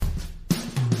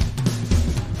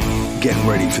Get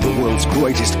ready for the world's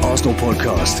greatest Arsenal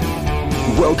podcast.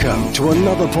 Welcome to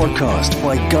another podcast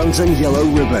by Guns and Yellow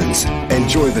Ribbons.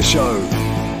 Enjoy the show.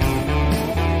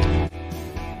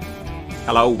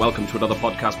 Hello, welcome to another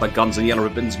podcast by Guns and Yellow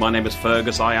Ribbons. My name is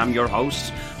Fergus. I am your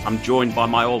host. I'm joined by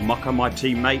my old mucker, my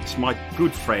teammate, my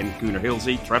good friend Gunnar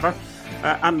Hilsey, Trevor,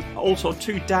 and also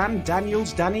two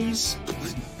Dannies.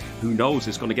 Who knows?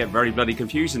 It's going to get very bloody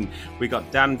confusing. We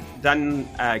got Dan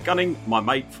Gunning, my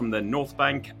mate from the North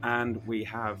Bank, and we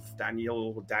have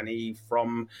Danny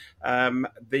from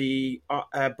the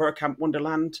Bergkamp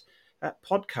Wonderland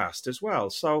podcast as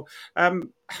well. So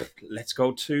let's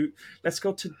go to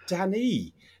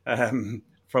Danny from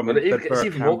it's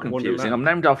even more confusing. Wonderland. I'm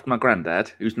named after my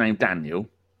granddad, who's named Daniel,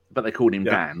 but they called him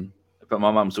Dan. But my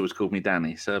mum's always called me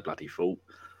Danny, so bloody fool.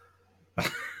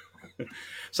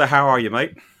 So how are you,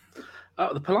 mate?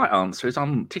 The polite answer is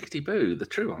I'm tickety-boo. The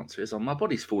true answer is my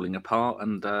body's falling apart,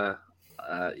 and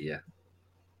yeah.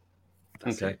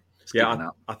 That's Okay. it.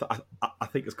 I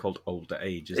think it's called older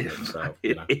age, isn't it? So,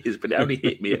 It is, but it only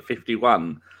hit me at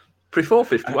 51. Before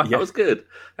 51, that was good.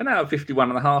 And now at 51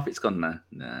 and a half, it's gone now.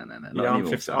 No, not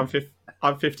anymore.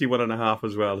 I'm 51 and a half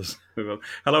as well.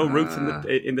 Hello, Ruth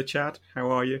in the chat.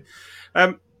 How are you?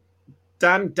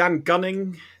 Dan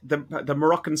Gunning, the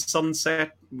Moroccan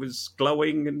sunset was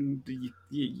glowing, and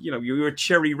you were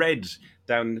cherry red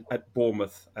down at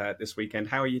Bournemouth this weekend.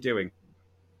 How are you doing?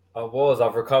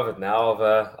 I've recovered now.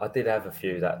 I did have a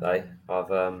few that day.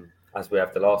 As we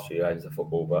have the last few games of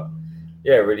football, but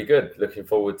yeah, really good. Looking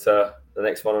forward to the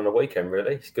next one on the weekend.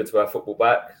 Really, it's good to have football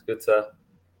back. It's good to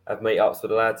have meet-ups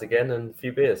with the lads again and a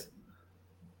few beers.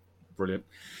 Brilliant,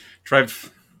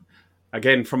 Trev.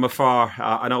 Again, from afar,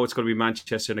 I know it's going to be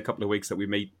Manchester in a couple of weeks that we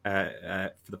meet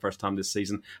for the first time this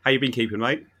season. How you been keeping,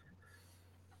 mate?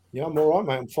 Yeah, I'm all right,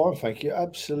 mate. I'm fine, thank you.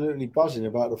 Absolutely buzzing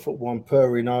about the football and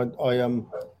purring. I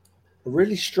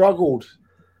really struggled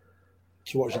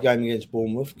to watch the game against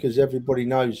Bournemouth because everybody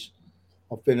knows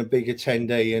I've been a big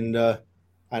attendee, and at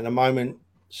the moment,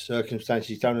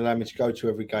 circumstances don't allow me to go to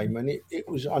every game. And it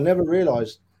was, I never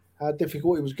realised how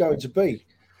difficult it was going to be.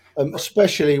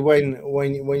 Especially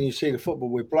when you see the football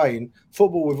we're playing,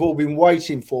 football we've all been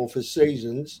waiting for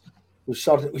seasons. We've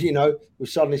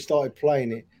suddenly started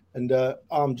playing it, and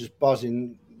I'm just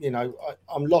buzzing.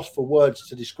 I'm lost for words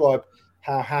to describe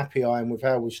how happy I am with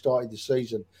how we started the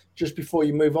season. Just before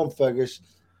you move on, Fergus,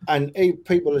 and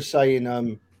people are saying,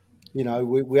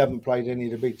 we haven't played any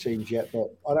of the big teams yet, but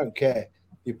I don't care.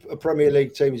 A Premier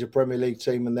League team is a Premier League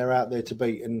team, and they're out there to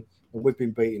beat, and we've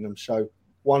been beating them. So.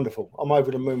 Wonderful. I'm over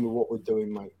the moon with what we're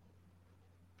doing, mate.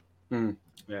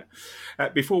 Yeah.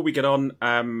 Before we get on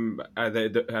and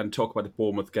talk about the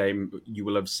Bournemouth game, you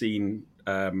will have seen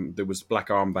there was black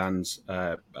armbands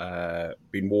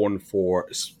being worn for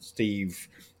Steve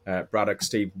Braddock.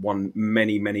 Steve won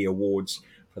many awards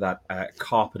for that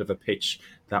carpet of a pitch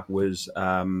that was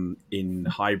in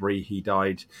Highbury. He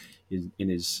died in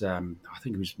his, I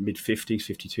think it was mid-50s,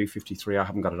 52, 53. I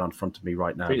haven't got it on front of me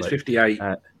right now. I think it's 58.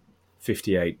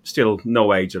 58, still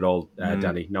no age at all,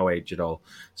 Danny, no age at all.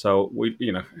 So we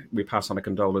pass on our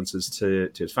condolences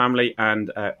to his family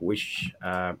and wish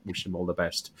him all the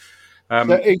best.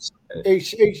 He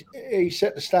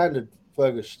set the standard,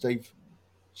 Fergus. Steve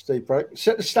Braddock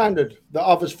set the standard that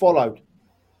others followed.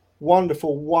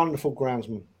 Wonderful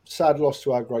groundsman. Sad loss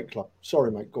to our great club. Sorry,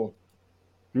 mate. Go on.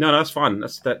 No, that's fine.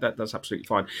 That's absolutely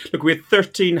fine. Look, we had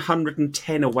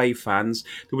 1,310 away fans.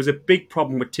 There was a big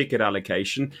problem with ticket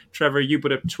allocation. Trevor, you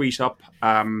put a tweet up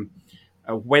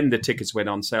when the tickets went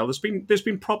on sale. There's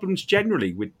been problems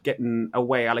generally with getting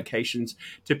away allocations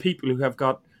to people who have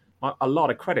got a lot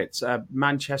of credits.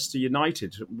 Manchester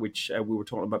United, which we were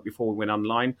talking about before we went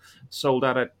online, sold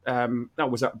out at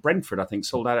that was at Brentford, I think,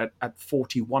 sold out at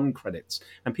 41 credits.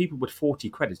 And people with 40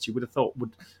 credits, you would have thought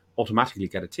would automatically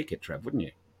get a ticket, Trev, wouldn't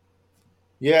you?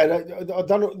 Yeah, I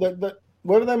don't know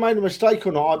whether they made a mistake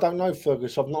or not. I don't know,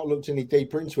 Fergus. I've not looked any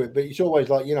deeper into it, but it's always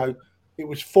like it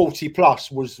was 40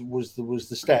 plus was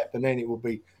the step, and then it would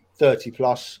be 30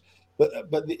 plus.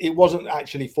 But it wasn't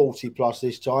actually 40 plus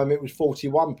this time. It was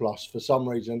 41 plus for some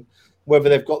reason. Whether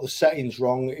they've got the settings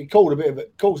wrong, it caused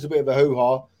a bit of a hoo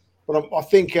ha. But I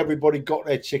think everybody got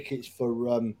their tickets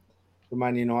for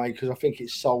Man United because I think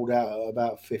it's sold out at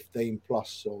about 15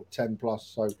 plus or 10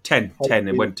 plus. So 10.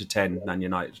 It went to 10. Man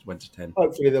United went to 10.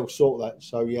 Hopefully they'll sort that.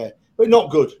 So yeah, but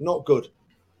not good. Not good.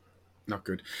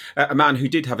 A man who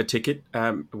did have a ticket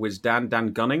was Dan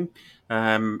Gunning.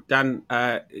 Dan,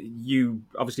 you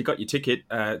obviously got your ticket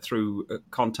through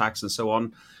contacts and so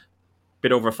on.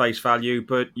 Bit over face value,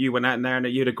 but you went out in there and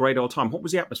you had a great old time. What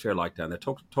was the atmosphere like down there?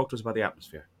 Talk to us about the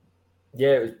atmosphere.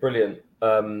 Yeah, it was brilliant.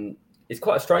 it's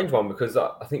quite a strange one because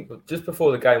I think just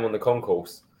before the game on the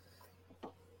concourse,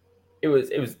 it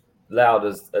was loud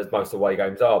as most away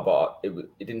games are, but it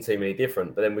didn't seem any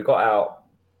different. But then we got out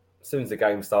as soon as the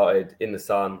game started in the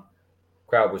sun,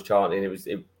 crowd was chanting. It was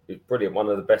brilliant, one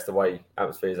of the best away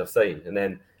atmospheres I've seen. And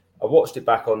then I watched it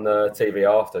back on the TV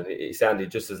after, and it sounded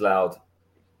just as loud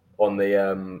on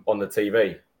the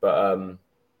TV. But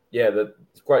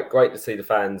it's great to see the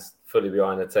fans fully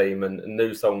behind the team and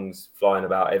new songs flying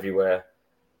about everywhere.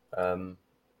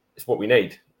 It's what we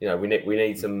need. You know, we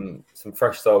need some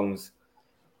fresh songs,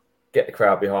 get the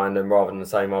crowd behind them rather than the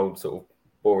same old sort of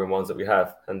boring ones that we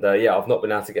have. And I've not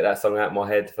been able to get that song out of my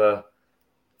head for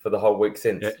the whole week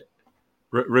since. Yeah.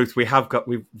 Ruth, we've got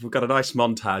a nice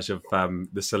montage of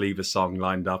the Saliba song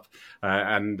lined up,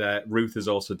 and Ruth is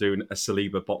also doing a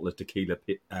Saliba bottle of tequila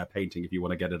painting. If you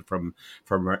want to get it from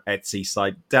her Etsy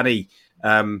site, Danny,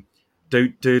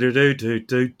 do.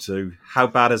 How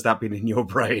bad has that been in your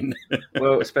brain?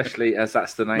 Well, especially as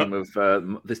that's the name of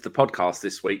the podcast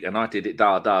this week, and I did it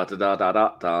da da da da da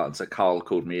da da. And so Carl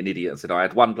called me an idiot and said I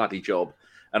had one bloody job.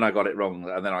 And I got it wrong.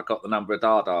 And then I got the number of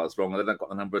Dadas wrong. And then I got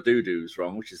the number of Doodoo's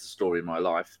wrong, which is the story of my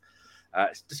life.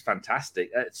 It's just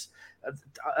fantastic.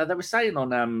 They were saying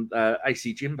on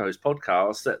AC Jimbo's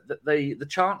podcast that the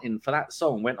chanting for that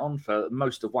song went on for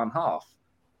most of one half.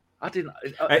 I didn't.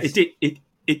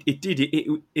 It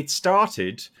did. It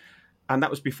started, and that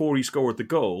was before he scored the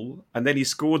goal. And then he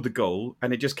scored the goal,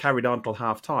 and it just carried on till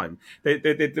half time.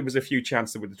 There was a few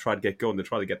chances that would try to get going. They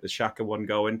tried to get the Xhaka one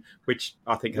going, which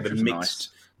I think had a mixed. Nice.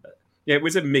 Yeah, it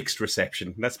was a mixed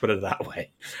reception. Let's put it that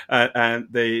way. And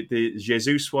the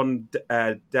Jesus one,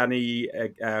 Danny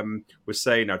was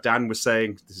saying, or Dan was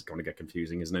saying, this is going to get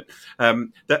confusing, isn't it?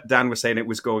 That Dan was saying it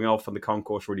was going off on the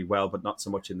concourse really well, but not so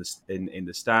much in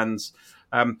the stands.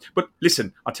 But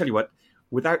listen, I'll tell you what.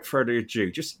 Without further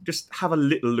ado, just have a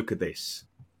little look at this.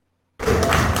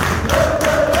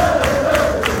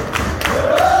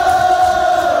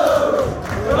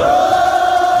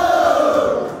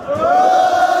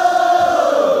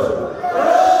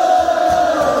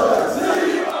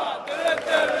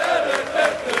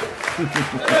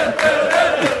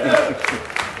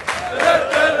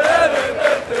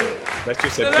 Let's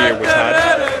just say beer was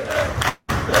had.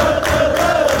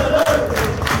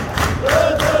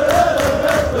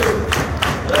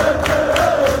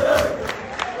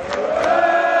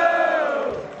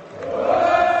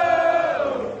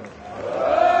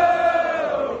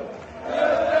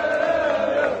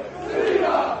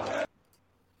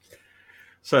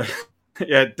 So,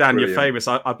 yeah, Dan, Brilliant. You're famous.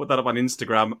 I put that up on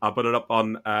Instagram. I put it up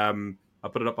on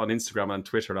Instagram and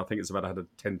Twitter, and I think it's about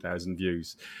 10,000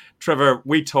 views. Trevor,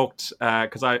 we talked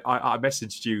because I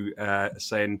messaged you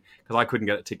saying because I couldn't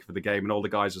get a ticket for the game, and all the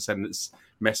guys were sending us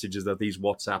messages of these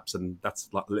WhatsApps, and that's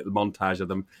like a little montage of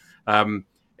them.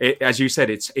 As you said,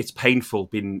 it's painful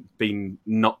being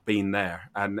not being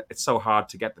there, and it's so hard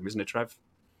to get them, isn't it, Trev?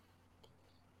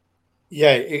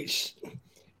 Yeah,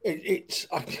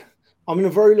 I'm in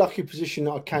a very lucky position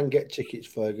that I can get tickets,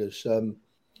 Fergus, and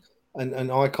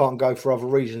I can't go for other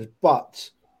reasons. But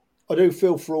I do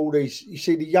feel for all these. You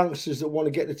see, the youngsters that want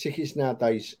to get the tickets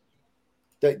nowadays,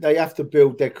 they have to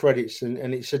build their credits,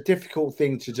 and it's a difficult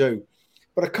thing to do.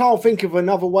 But I can't think of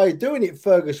another way of doing it,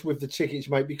 Fergus, with the tickets,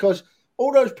 mate, because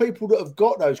all those people that have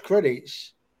got those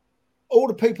credits, all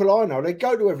the people I know, they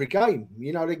go to every game.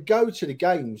 You know, they go to the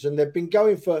games, and they've been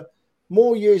going for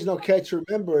more years than I care to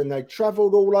remember, and they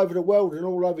travelled all over the world and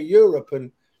all over Europe and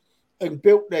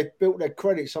built their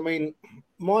credits. I mean,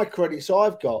 my credits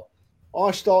I've got,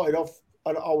 I started off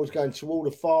and I was going to all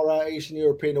the far out Eastern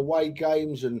European away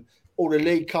games and all the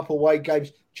League Cup away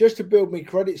games just to build me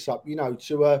credits up, you know,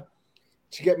 to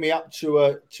get me up to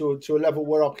a level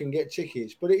where I can get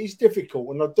tickets. But it is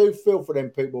difficult, and I do feel for them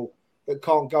people that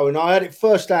can't go. And I had it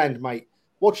firsthand, mate.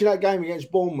 Watching that game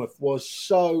against Bournemouth was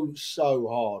so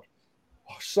hard.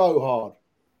 So hard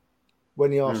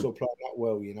when the Arsenal played that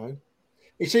well, you know.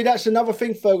 You see, that's another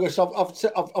thing, Fergus.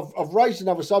 I've raised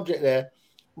another subject there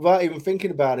without even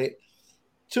thinking about it.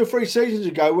 2 or 3 seasons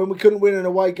ago, when we couldn't win an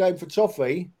away game for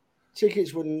Toffee,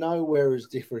 tickets were nowhere as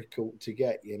difficult to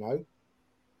get, you know.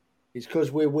 It's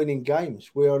because we're winning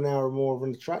games. We are now more of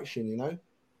an attraction, you know.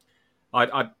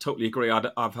 I totally agree.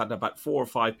 I've had about 4 or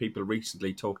 5 people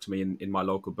recently talk to me in my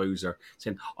local boozer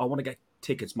saying, I want to get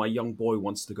tickets. My young boy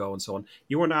wants to go and so on.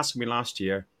 You weren't asking me last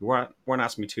year. You weren't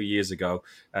asking me 2 years ago.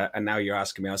 And now you're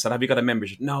asking me. I said, have you got a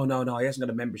membership? No, he hasn't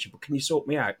got a membership. But can you sort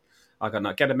me out? I got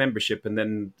to get a membership and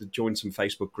then join some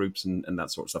Facebook groups and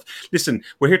that sort of stuff. Listen,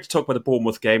 we're here to talk about the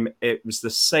Bournemouth game. It was the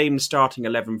same starting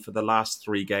 11 for the last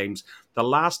 3 games. The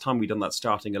last time we done that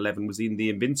starting 11 was in the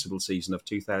Invincible season of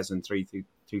 2003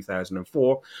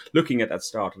 2004. Looking at that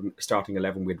starting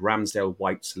 11 with Ramsdale,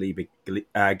 White, Saliba,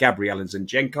 Gabriel and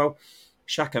Zinchenko,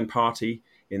 Xhaka and Partey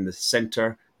in the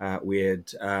centre,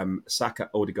 with Saka,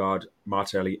 Odegaard,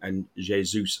 Martinelli and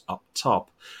Jesus up top.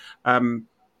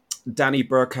 Danny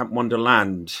Burkamp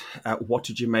Wonderland, what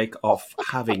did you make of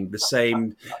having the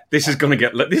same? This is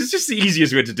just the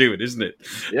easiest way to do it, isn't it?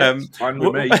 Yeah, fine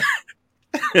with me.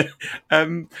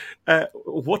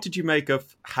 What did you make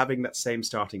of having that same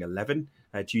starting 11?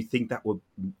 Do you think that will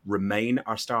remain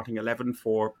our starting 11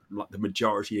 for the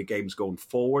majority of games going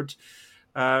forward?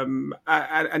 And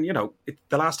the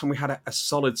last time we had a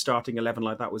solid starting 11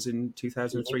 like that was in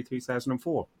 2003,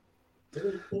 2004.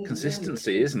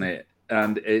 Consistency, isn't it?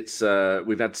 And it's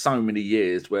we've had so many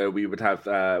years where we would have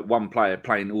one player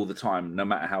playing all the time, no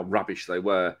matter how rubbish they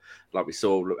were, like we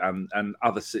saw, and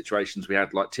other situations we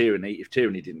had, like Tierney. If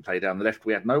Tierney didn't play down the left,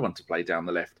 we had no one to play down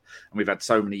the left. And we've had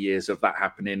so many years of that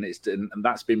happening. And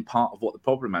that's been part of what the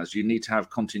problem is. You need to have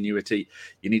continuity.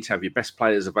 You need to have your best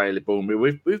players available. And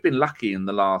we've been lucky in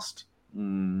the last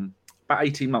about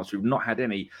 18 months. We've not had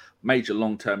any major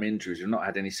long-term injuries. We've not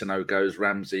had any Sonogos,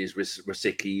 Ramseys,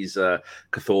 Rosickis,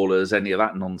 Catholas, any of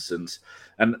that nonsense.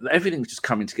 And everything's just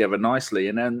coming together nicely.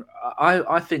 And then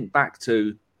I think back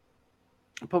to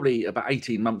probably about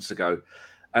 18 months ago,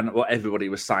 and what everybody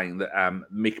was saying that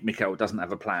Mikel doesn't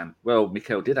have a plan. Well,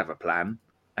 Mikel did have a plan,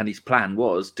 and his plan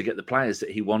was to get the players that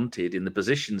he wanted in the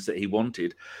positions that he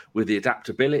wanted with the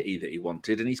adaptability that he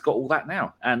wanted, and he's got all that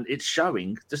now. And it's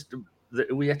showing just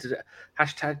that we had to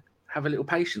hashtag have a little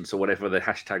patience, or whatever the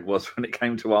hashtag was when it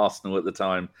came to Arsenal at the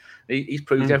time. He's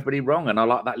proved everybody wrong, and I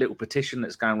like that little petition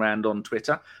that's going around on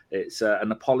Twitter. It's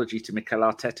an apology to Mikel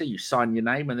Arteta. You sign your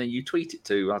name and then you tweet it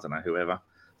to, I don't know, whoever. I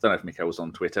don't know if Mikel was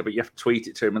on Twitter, but you have to tweet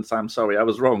it to him and say, I'm sorry, I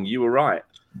was wrong. You were right.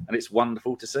 And it's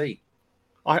wonderful to see.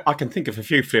 I can think of a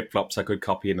few flip flops I could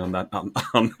copy in on that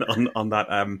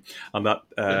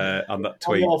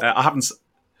tweet. I haven't.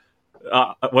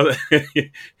 Well,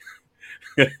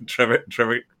 Trevor,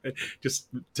 just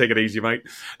take it easy, mate.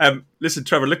 Listen,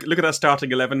 Trevor, look at that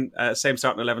starting 11. Same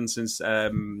starting 11 since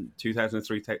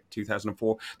 2003,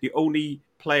 2004. The only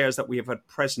players that we have had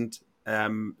present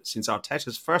since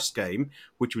Arteta's first game,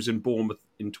 which was in Bournemouth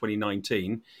in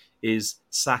 2019, is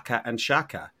Saka and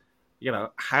Xhaka. You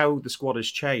know, how the squad has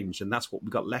changed, and that's what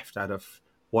we got left out of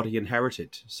what he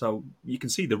inherited. So you can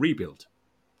see the rebuild.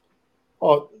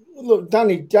 Oh, look,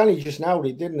 Danny just nailed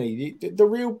it, didn't he?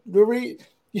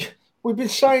 We've been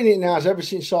saying it now ever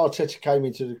since Arteta came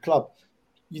into the club.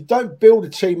 You don't build a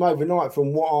team overnight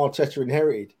from what Arteta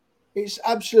inherited. It's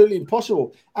absolutely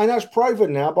impossible, and that's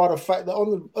proven now by the fact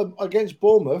that against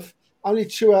Bournemouth, only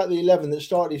 2 out of the 11 that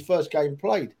started his first game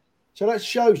played. So that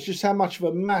shows just how much of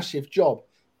a massive job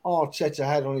Arteta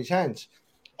had on his hands.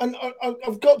 And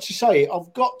I've got to say, I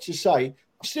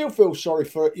still feel sorry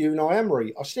for Unai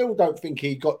Emery. I still don't think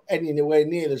he got anywhere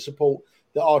near the support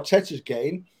that Arteta's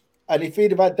getting. And if he'd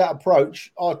have had that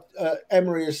approach,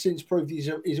 Emery has since proved he's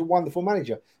a wonderful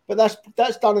manager. But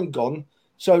that's done and gone.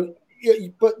 So,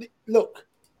 but look,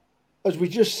 as we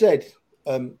just said,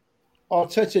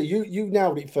 Arteta, you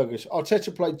nailed it, Fergus.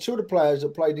 Arteta played 2 of the players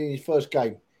that played in his first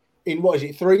game in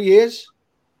 3 years?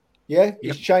 Yeah,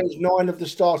 he's changed 9 of the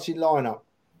starting lineup.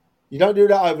 You don't do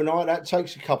that overnight. That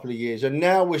takes a couple of years. And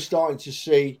now we're starting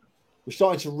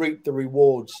to reap the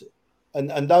rewards.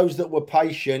 And those that were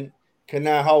patient can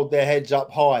now hold their heads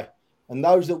up high. And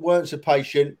those that weren't so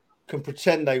patient can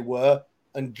pretend they were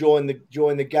and join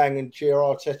the gang and cheer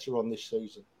Arteta on this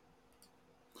season.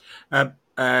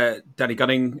 Danny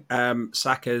Gunning,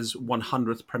 Saka's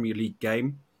 100th Premier League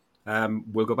game.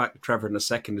 We'll go back to Trevor in a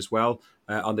second as well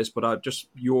on this, but just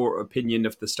your opinion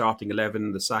of the starting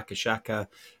 11, the Saka Xhaka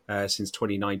since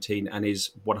 2019 and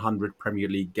his 100th Premier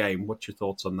League game. What's your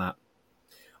thoughts on that?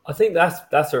 I think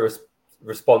that's a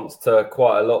response to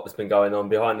quite a lot that's been going on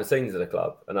behind the scenes of the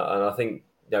club, and I think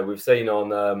we've seen on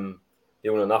the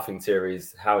All or Nothing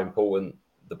series how important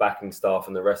the backing staff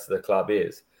and the rest of the club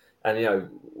is. And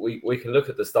we can look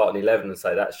at the starting 11 and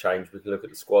say that's changed. We can look at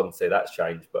the squad and say that's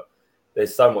changed, but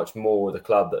there's so much more with the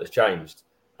club that has changed,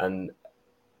 and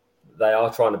they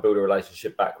are trying to build a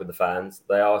relationship back with the fans.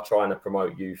 They are trying to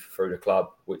promote youth through the club,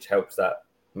 which helps that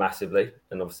massively.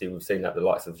 And obviously, we've seen that the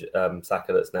likes of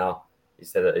Saka, that's now, he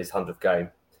said, at his 100th game,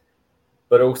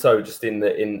 but also just in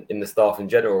the staff in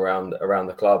general around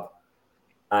the club.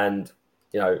 And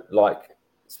like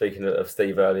speaking of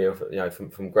Steve earlier,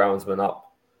 from groundsman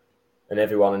up and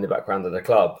everyone in the background of the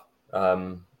club,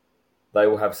 they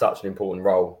all have such an important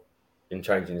role in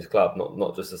changing this club,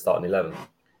 not just the starting 11.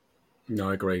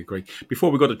 No, I agree.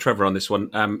 Before we go to Trevor on this one,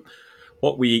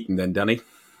 what we eating then, Danny?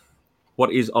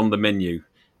 What is on the menu?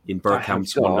 in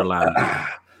Bergkamp's Wonderland?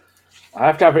 I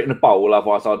have to have it in a bowl,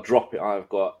 otherwise I'll drop it. I've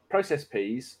got processed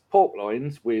peas, pork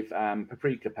loins with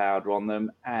paprika powder on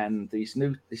them, and these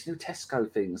new Tesco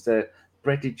things. They're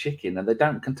breaded chicken, and they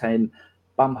don't contain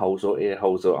bum holes or ear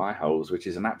holes or eye holes, which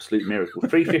is an absolute miracle.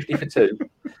 $3.50 for two.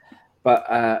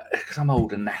 But because I'm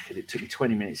old and knackered, it took me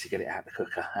 20 minutes to get it out the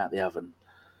cooker, out the oven.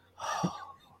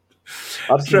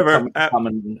 I just Trevor, come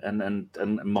and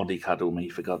moddy cuddle me,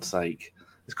 for God's sake.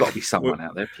 There's got to be someone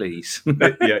out there, please.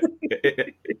 Yeah.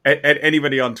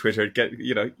 Anybody on Twitter, get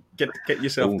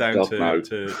yourself down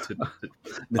to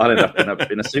I'll end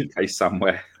up in a suitcase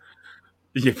somewhere.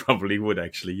 You probably would,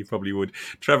 actually. You probably would.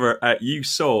 Trevor, you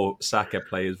saw Saka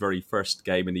play his very first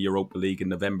game in the Europa League in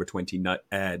November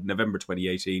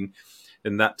 2018.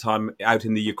 In that time out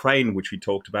in the Ukraine, which we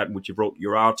talked about, and which you wrote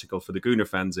your article for the Gooner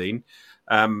fanzine.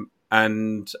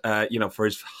 For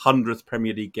his 100th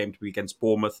Premier League game to be against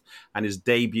Bournemouth and his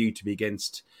debut to be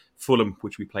against Fulham,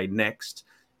 which we played next.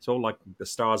 It's all like the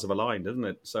stars have aligned, isn't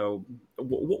it? So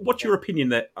what's your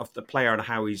opinion of the player and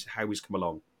how he's come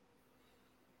along?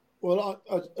 Well,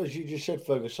 as you just said,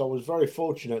 Fergus, I was very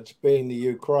fortunate to be in the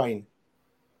Ukraine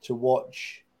to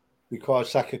watch Bukayo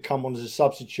Saka come on as a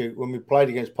substitute when we played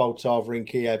against Poltava in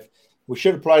Kiev. We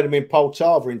should have played him in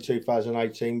Poltava in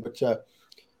 2018, but a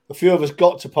few of us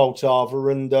got to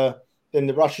Poltava, and then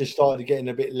the Russians started getting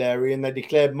a bit leery, and they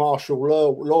declared martial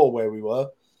law where we were.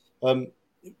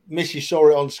 Missy saw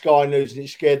it on Sky News, and it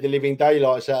scared the living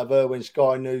daylights out of her when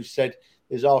Sky News said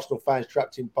there's Arsenal fans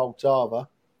trapped in Poltava.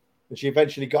 And she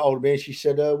eventually got hold of me and she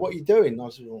said, what are you doing? And I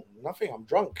said, nothing, I'm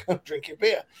drunk. I'm drinking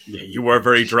beer. Yeah, you were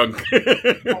very drunk.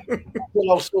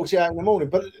 I'll sort it out in the morning.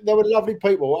 But they were lovely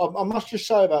people. I must just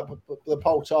say about the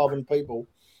Poltavan people,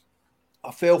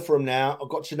 I feel for them now. I've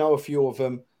got to know a few of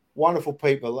them. Wonderful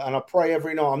people. And I pray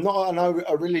every night. I'm not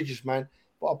a religious man,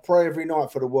 but I pray every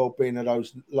night for the well-being of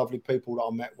those lovely people that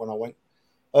I met when I went.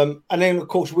 And then, of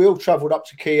course, we all travelled up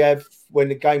to Kiev when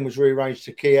the game was rearranged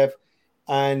to Kiev.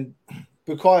 And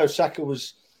Bukayo Saka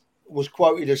was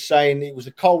quoted as saying it was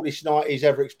the coldest night he's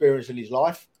ever experienced in his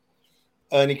life.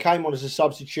 And he came on as a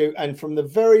substitute. And from the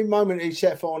very moment he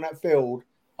set foot on that field,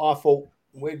 I thought,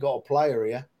 we've got a player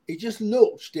here. He just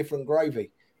looked different gravy.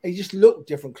 He just looked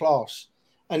different class.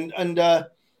 And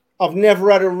I've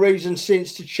never had a reason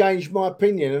since to change my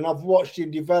opinion. And I've watched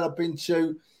him develop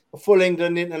into a full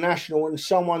England international and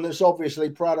someone that's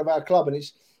obviously proud of our club. And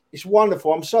it's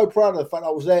wonderful. I'm so proud of the fact I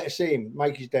was there to see him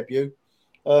make his debut.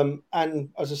 And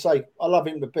as I say, I love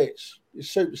him to bits.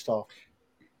 He's a superstar.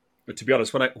 But to be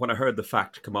honest, when I heard the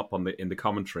fact come up in the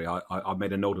commentary, I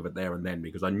made a note of it there and then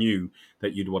because I knew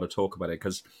that you'd want to talk about it.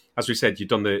 Because as we said, you've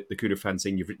done the Gooner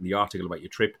fanzine, you've written the article about your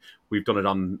trip. We've done it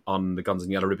on the Guns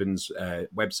and Yellow Ribbons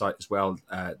website as well.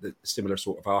 The similar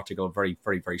sort of article, very,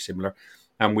 very, very similar.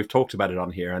 And we've talked about it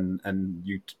on here, and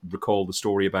you recall the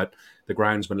story about the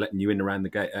groundsman letting you in around the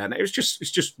gate, and it's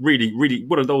just really, really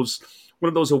one of those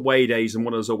away days and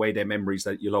one of those away day memories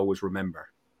that you'll always remember.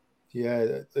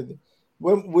 Yeah,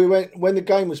 when the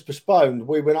game was postponed,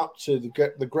 we went up to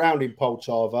the ground in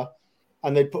Poltava,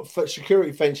 and they put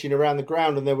security fencing around the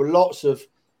ground, and there were lots of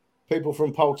people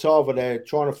from Poltava there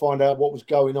trying to find out what was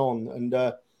going on, and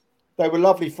they were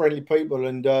lovely, friendly people,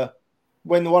 and.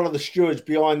 When one of the stewards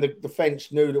behind the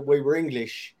fence knew that we were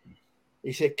English,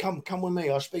 he said, come with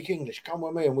me. I speak English. Come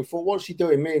with me. And we thought, what's he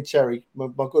doing? Me and Terry, my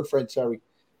good friend Terry.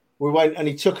 We went and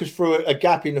he took us through a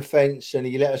gap in the fence and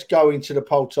he let us go into the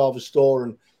Poltava store.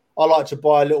 And I like to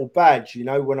buy a little badge,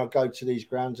 when I go to these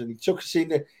grounds. And he took us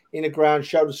in the ground,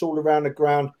 showed us all around the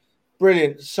ground.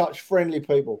 Brilliant. Such friendly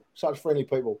people.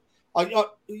 We're going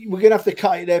to have to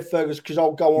cut it there, Fergus, because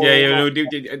I'll go on.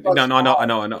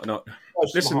 No.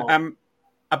 Listen,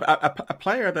 a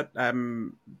player that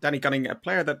Danny Gunning, a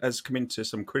player that has come into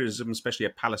some criticism, especially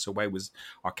at Palace away, was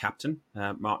our captain,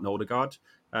 Martin Odegaard,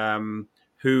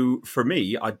 who, for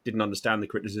me, I didn't understand the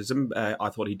criticism. I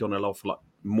thought he'd done an awful lot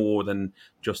more than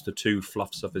just the two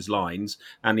fluffs of his lines,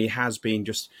 and he has been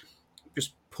just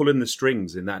pulling the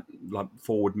strings in that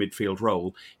forward midfield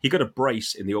role. He got a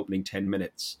brace in the opening 10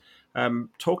 minutes.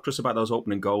 Talk to us about those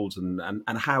opening goals and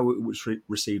how it was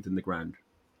received in the ground.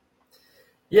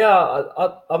 Yeah,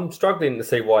 I'm struggling to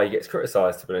see why he gets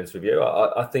criticised, to be honest with you.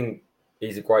 I think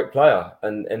he's a great player,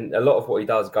 and a lot of what he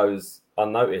does goes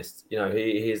unnoticed.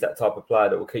 He is that type of player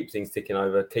that will keep things ticking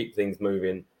over, keep things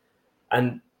moving,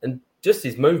 and just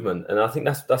his movement. And I think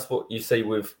that's what you see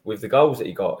with the goals that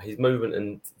he got, his movement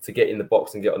and to get in the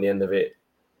box and get on the end of it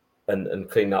and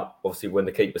clean up, obviously, when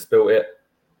the keeper spilt it.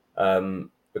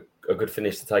 A good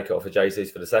finish to take it off of Jesus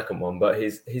for the second one. But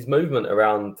his movement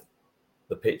around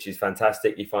the pitch is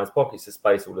fantastic. He finds pockets of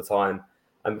space all the time.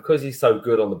 And because he's so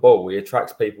good on the ball, he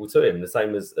attracts people to him, the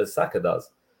same as Saka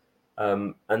does.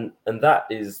 And that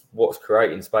is what's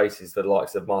creating spaces for the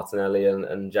likes of Martinelli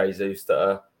and Jesus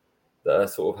that are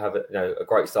sort of have a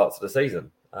great start to the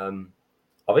season.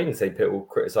 I've even seen people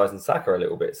criticising Saka a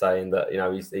little bit, saying that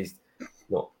he's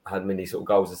not had many sort of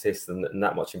goals, assists, and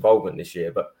that much involvement this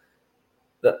year. But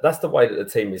that's the way that the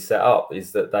team is set up.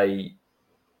 Is that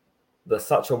they're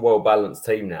such a well balanced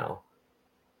team now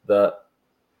that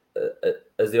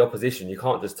as the opposition, you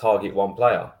can't just target one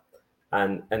player,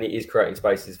 and it is creating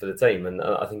spaces for the team. And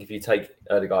I think if you take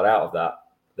Ødegaard out of that,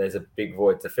 there's a big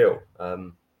void to fill.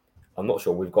 I'm not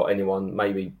sure we've got anyone,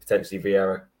 maybe potentially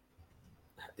Vieira,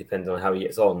 depending on how he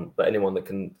gets on, but anyone that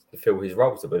can fill his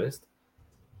role, to be honest.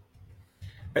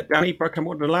 Danny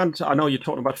Berkham-Wonderland, I know you're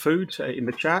talking about food in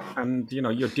the chat, and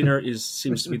your dinner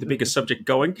seems to be the biggest subject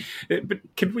going. But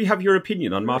could we have your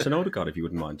opinion on Martin Ødegaard, if you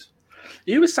wouldn't mind?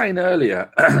 You were saying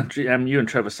earlier, you and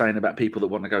Trevor saying about people that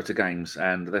want to go to games,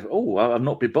 and they've I've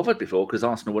not been bothered before because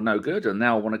Arsenal were no good, and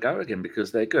now I want to go again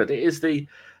because they're good.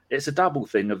 It's a double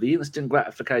thing of the instant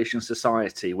gratification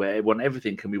society where we want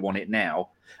everything and we want it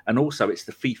now, and also it's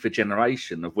the FIFA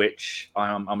generation of which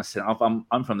I'm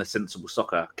from the sensible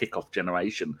soccer kickoff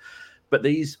generation. But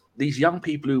these young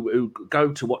people who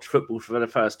go to watch football for the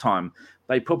first time,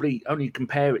 they probably only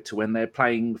compare it to when they're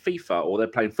playing FIFA or they're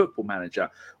playing Football Manager,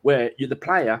 where the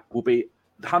player will be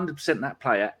 100% that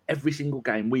player every single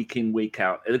game, week in, week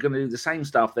out. They're going to do the same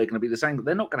stuff. They're going to be the same.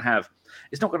 They're not going to have.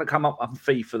 It's not going to come up on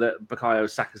FIFA that Bukayo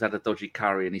Saka's had a dodgy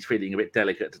curry and he's feeling a bit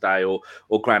delicate today, or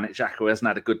Granit Xhaka hasn't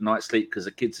had a good night's sleep because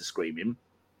the kids are screaming.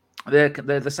 They're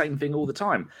the same thing all the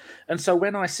time. And so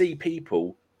when I see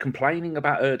people complaining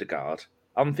about Ødegaard,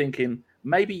 I'm thinking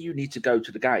maybe you need to go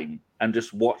to the game and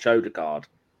just watch Ødegaard.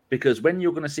 Because when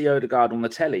you're going to see Ødegaard on the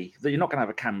telly, you're not going to have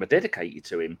a camera dedicated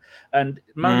to him. And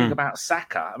moaning about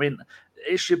Saka, I mean,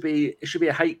 it should be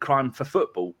a hate crime for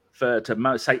football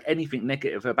to say anything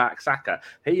negative about Saka.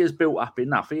 He has built up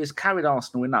enough. He has carried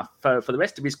Arsenal enough for the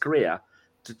rest of his career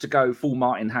to go full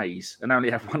Martin Hayes and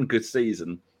only have one good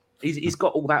season. He's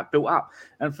got all that built up.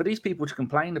 And for these people to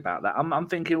complain about that, I'm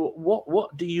thinking,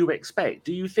 what do you expect?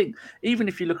 Do you think, even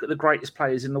if you look at the greatest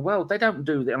players in the world, they don't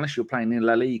do that unless you're playing in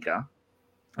La Liga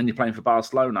and you're playing for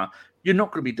Barcelona, you're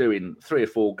not going to be doing 3 or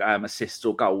 4 assists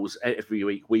or goals every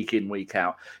week in, week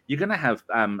out. You're going to have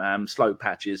slow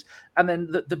patches. And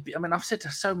then, I've said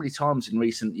so many times in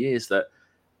recent years that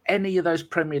any of those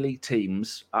Premier League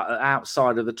teams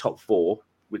outside of the top 4,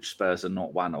 which Spurs are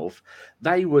not one of,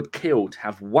 they would kill to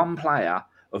have one player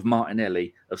of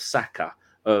Martinelli, of Saka,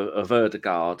 of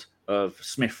Ødegaard, of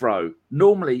Smith Rowe.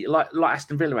 Normally, like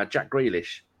Aston Villa had Jack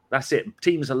Grealish. That's it.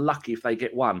 Teams are lucky if they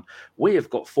get one. We have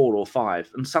got 4 or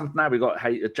 5. And now we've got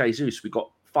Jesus, we've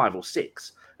got 5 or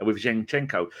 6 with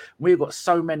Zinchenko. We've got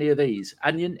so many of these.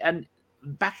 And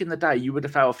back in the day, you would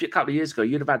have had, a couple of years ago,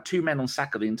 you'd have had 2 men on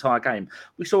Saka the entire game.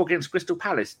 We saw against Crystal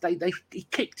Palace, he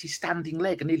kicked his standing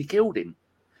leg and nearly killed him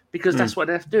because that's what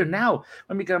they have to do. Now,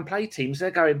 when we go and play teams,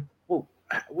 they're going, well,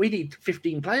 we need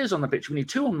 15 players on the pitch. We need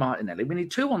 2 on Martinelli. We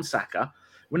need 2 on Saka.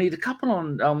 We need a couple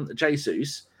on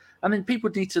Jesus. And then people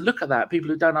need to look at that. People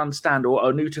who don't understand or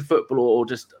are new to football or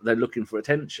just they're looking for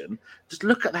attention, just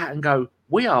look at that and go,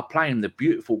 we are playing the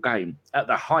beautiful game at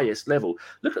the highest level.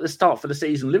 Look at the start for the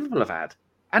season Liverpool have had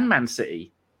and Man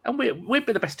City. And we've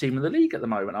been the best team in the league at the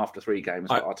moment after 3 games.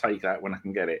 But I'll take that when I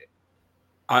can get it.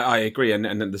 I agree. And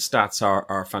the stats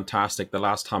are fantastic. The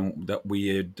last time that we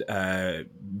had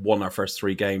won our first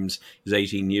 3 games was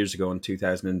 18 years ago in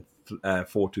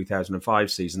 2004-2005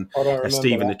 season.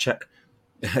 Steve in the chat.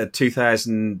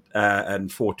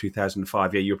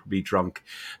 2004-2005. Yeah, you're probably drunk.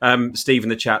 Steve in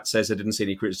the chat says I didn't see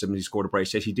any criticism. He scored a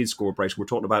brace. Yes, he did score a brace. We're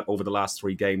talking about over the last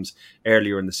 3 games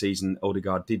earlier in the season.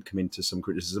 Ødegaard did come into some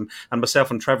criticism, and myself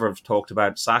and Trevor have talked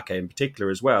about Saka in particular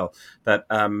as well. That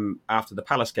after the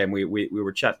Palace game, we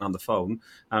were chatting on the phone,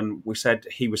 and we said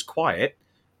he was quiet,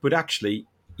 but actually,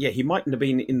 yeah, he mightn't have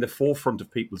been in the forefront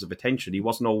of people's attention. He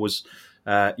wasn't always,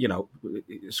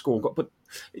 scoring, but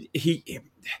he.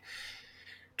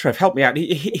 Trev, help me out.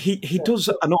 He does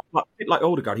an awful lot, a bit like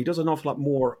Ødegaard. He does an awful lot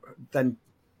more than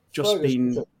just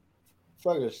being.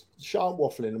 Fergus, shut up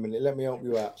waffling a minute. Let me help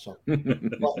you out, son.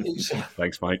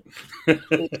 Thanks, mate.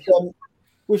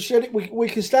 We've said it. We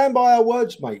can stand by our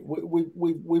words, mate.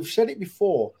 We've said it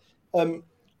before. When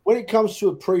it comes to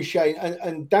appreciating,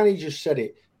 and Danny just said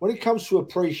it. When it comes to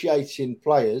appreciating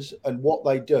players and what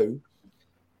they do.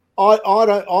 I've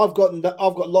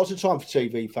got lots of time for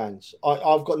TV fans.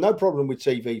 I've got no problem with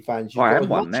TV fans. I am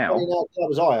one now.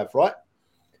 As I have, right?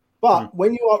 But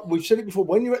when you are, we've said it before.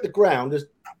 When you're at the ground, as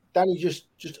Danny just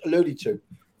alluded to,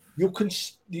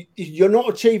 you're not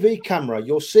a TV camera.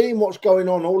 You're seeing what's going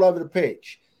on all over the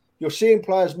pitch. You're seeing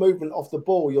players' movement off the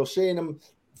ball. You're seeing them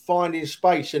finding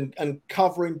space and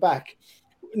covering back.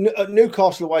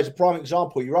 Newcastle away is a prime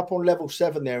example. You're up on level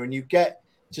 7 there, and you get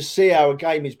to see how a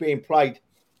game is being played.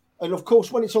 And of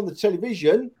course, when it's on the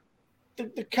television,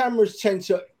 the cameras tend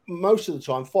to most of the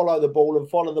time follow the ball and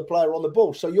follow the player on the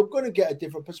ball. So you're going to get a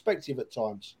different perspective at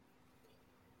times.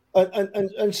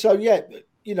 And so, yeah,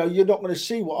 you know, you're not going to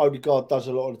see what Odegaard does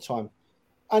a lot of the time.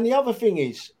 And the other thing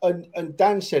is, and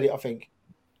Dan said it, I think,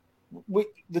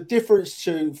 the difference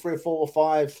to 3, 4,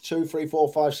 5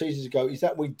 seasons ago is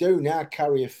that we do now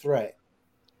carry a threat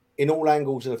in all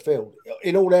angles of the field,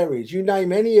 in all areas. You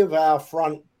name any of our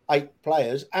front 8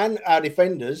 players and our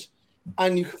defenders,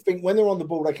 and you can think when they're on the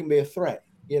ball, they can be a threat.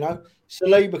 You know,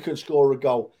 Saliba can score a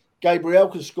goal. Gabriel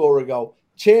can score a goal.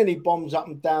 Tierney bombs up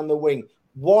and down the wing.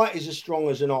 White is as strong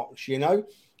as an ox, you know.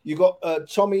 You've got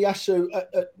Tomiyasu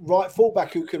at right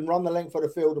fullback who can run the length of the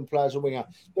field and play as a winger.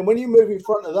 Then when you move in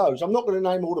front of those, I'm not going to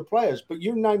name all the players, but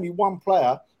you name me one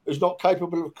player who's not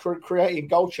capable of creating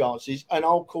goal chances, and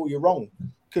I'll call you wrong,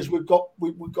 because we've got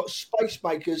space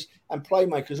makers and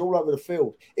playmakers all over the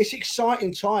field. It's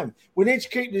exciting time. We need to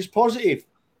keep this positive.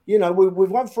 You know,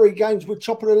 we've won 3 games. We're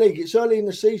top of the league. It's early in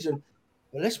the season.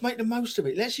 Well, let's make the most of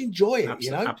it. Let's enjoy it,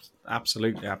 you know?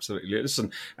 Absolutely.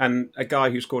 Listen, and a guy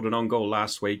who scored an own goal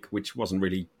last week, which wasn't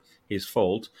really his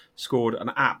fault, scored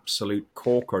an absolute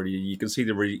corker. You can see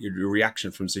the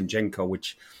reaction from Zinchenko,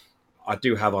 which I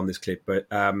do have on this clip. But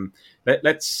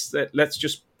let's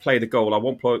just play the goal. I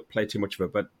won't play too much of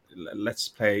it, but let's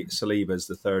play Saliba's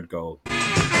the third goal.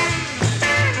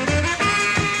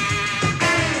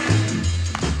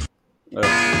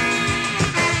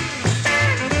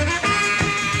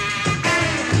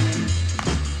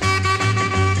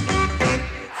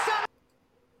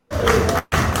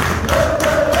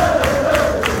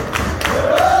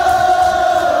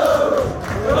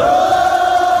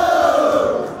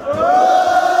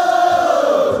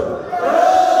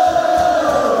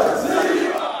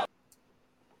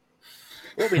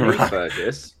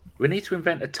 Fergus, we need to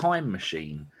invent a time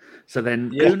machine. So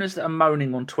then gooners that are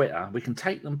moaning on Twitter, we can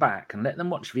take them back and let them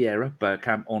watch Vieira,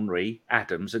 Bergkamp, Henry,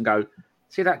 Adams and go,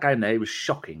 see that game there? It was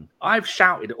shocking. I've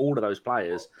shouted at all of those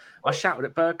players. I shouted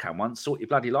at Bergkamp once, sort your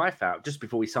bloody life out, just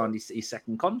before he signed his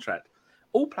second contract.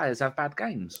 All players have bad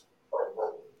games.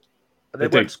 But they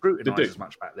weren't scrutinised as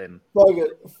much back then.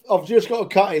 Fergus, I've just got a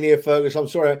cut in here, Fergus. I'm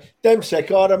sorry.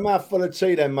 Demsek, I had a mouthful of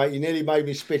tea then, mate. You nearly made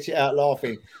me spit it out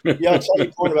laughing. Yeah, I'll take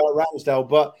your point about Ramsdale,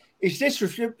 but his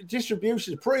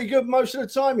distribution is pretty good most of the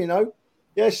time, you know.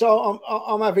 Yeah, so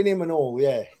I'm having him and all,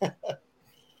 yeah.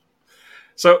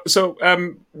 So,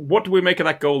 what do we make of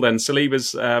that goal then?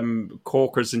 Saliba's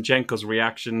corkers and Zinchenko's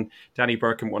reaction. Danny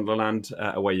Bergkamp, Wonderland,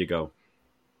 away you go.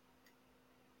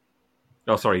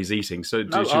 Oh, sorry, he's eating. So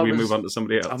should we move on to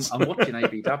somebody else? I'm watching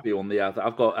ABW on the other.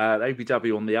 I've got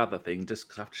ABW on the other thing just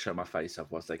because I have to show my face.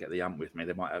 Otherwise, they get the ump with me.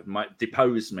 They might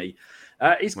depose me.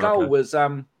 His goal was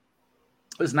an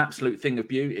absolute thing of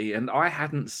beauty, and I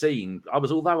hadn't seen.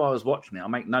 Although I was watching it, I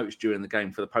make notes during the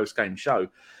game for the post-game show,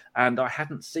 and I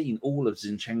hadn't seen all of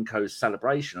Zinchenko's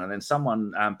celebration. And then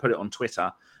someone put it on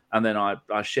Twitter, and then I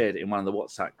shared it in one of the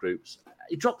WhatsApp groups.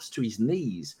 He drops to his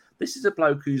knees. This is a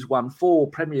bloke who's won 4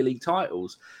 Premier League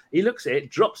titles. He looks at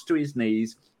it, drops to his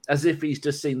knees as if he's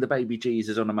just seen the baby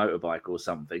Jesus on a motorbike or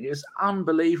something. It's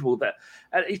unbelievable that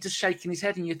he's just shaking his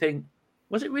head and you think,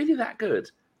 was it really that good?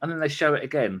 And then they show it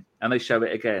again and they show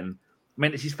it again. I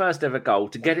mean, it's his first ever goal.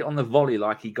 To get it on the volley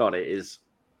like he got it is...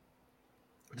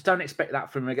 Just don't expect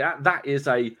that from him. That is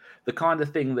the kind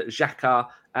of thing that Xhaka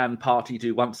and Partey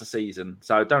do once a season.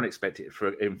 So don't expect it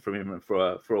from him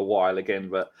for a while again.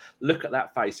 But look at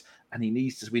that face, and we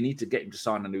need to get him to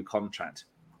sign a new contract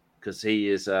because he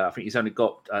is. I think he's only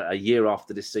got a year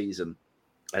after this season,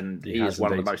 and he is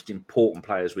one of the most important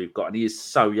players we've got. And he is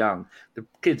so young. The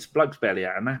bloke's barely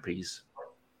out of nappies.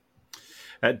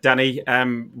 Danny,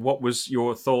 what was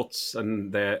your thoughts?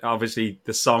 And obviously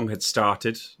the song had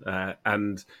started,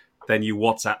 and then you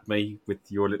WhatsApped me with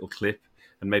your little clip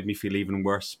and made me feel even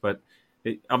worse. But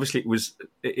it was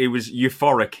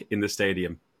euphoric in the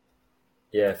stadium.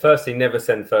 Yeah, firstly, never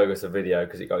send Fergus a video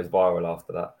because it goes viral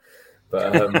after that.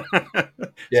 But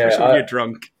especially when you're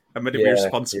drunk and maybe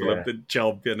responsible of the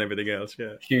job and everything else.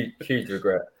 Yeah, huge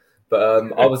regret.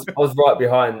 But I was right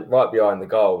behind the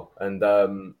goal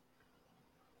and.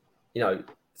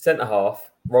 Centre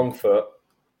half, wrong foot,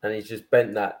 and he's just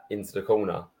bent that into the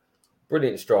corner.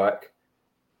 Brilliant strike.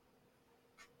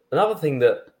 Another thing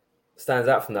that stands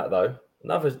out from that, though,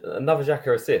 another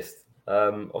Xhaka assist.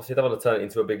 Obviously, I don't want to turn it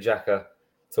into a big Xhaka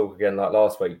talk again like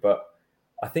last week, but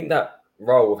I think that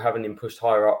role of having him pushed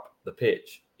higher up the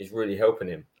pitch is really helping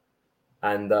him.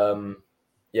 And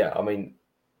I mean,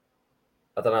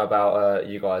 I don't know about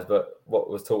you guys, but what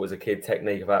was taught as a kid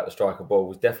technique about the striker ball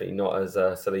was definitely not as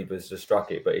Saliba's just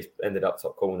struck it, but he's ended up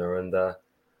top corner. And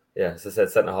as I said,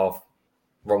 centre half,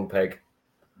 wrong peg,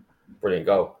 brilliant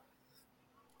goal.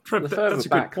 The further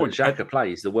back that Xhaka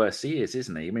plays, the worse he is,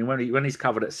 isn't he? I mean, when he's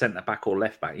covered at centre back or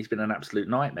left back, he's been an absolute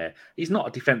nightmare. He's not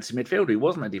a defensive midfielder. He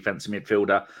wasn't a defensive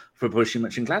midfielder for Borussia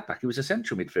Mönchengladbach. He was a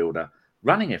central midfielder,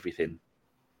 running everything.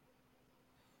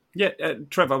 Yeah,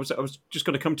 Trev, I was just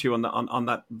going to come to you on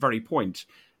that very point.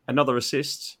 Another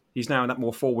assist. He's now in that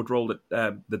more forward role that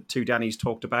the two Danny's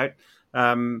talked about.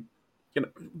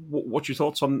 What's your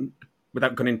thoughts on,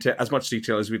 without going into as much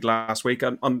detail as we did last week,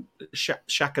 on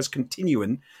Xhaka's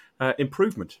continuing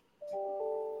improvement?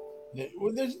 Yeah,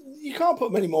 well, you can't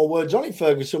put many more words on it,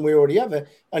 Ferguson. We already have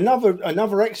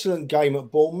another excellent game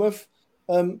at Bournemouth,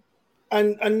 and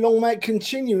long may it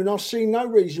continue. And I see no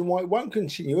reason why it won't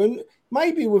continue. And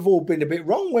maybe we've all been a bit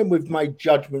wrong when we've made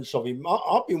judgments of him.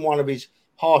 I've been one of his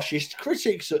harshest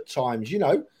critics at times, and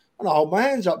I hold my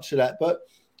hands up to that. But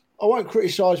I won't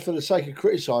criticise for the sake of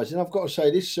criticising. I've got to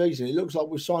say, this season, it looks like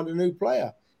we've signed a new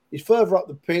player. He's further up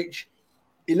the pitch.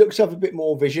 He looks to have a bit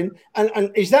more vision.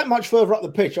 And he's that much further up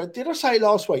the pitch. Did I say it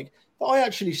last week? That I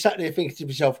actually sat there thinking to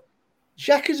myself,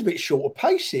 Xhaka's a bit short of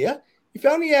pace here. If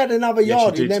only he had another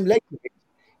yard in them legs,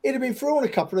 he'd have been through on a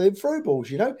couple of them through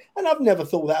balls, And I've never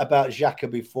thought that about Xhaka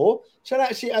before. So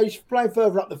that's it. He's playing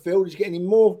further up the field. He's getting in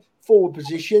more forward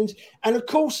positions. And, of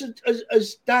course,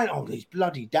 as Dan... Oh, these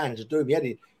bloody Dans are doing me head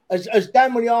in. As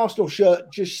Dan with the Arsenal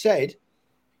shirt just said,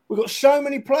 we've got so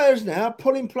many players now,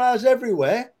 pulling players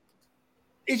everywhere.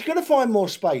 He's going to find more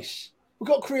space. We've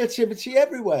got creativity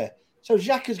everywhere. So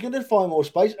Xhaka's going to find more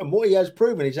space. And what he has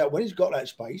proven is that when he's got that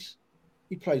space,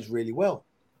 he plays really well.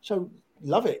 So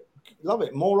love it. Love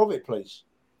it. More of it, please.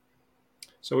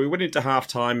 So we went into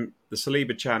half-time. The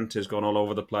Saliba chant has gone all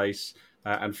over the place.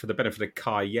 And for the benefit of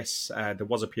Kai, yes, there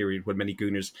was a period when many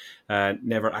Gooners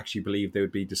never actually believed they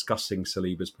would be discussing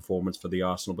Saliba's performance for the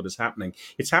Arsenal, but it's happening.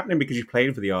 It's happening because he's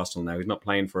playing for the Arsenal now. He's not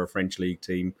playing for a French league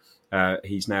team.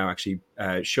 He's now actually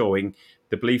showing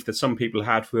the belief that some people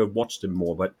had who have watched him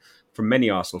more. But for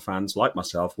many Arsenal fans, like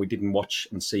myself, we didn't watch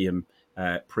and see him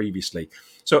previously.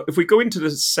 So if we go into the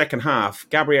second half,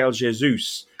 Gabriel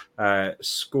Jesus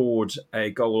scored a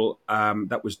goal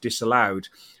that was disallowed.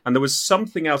 And there was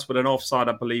something else with an offside,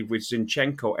 I believe, with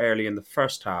Zinchenko early in the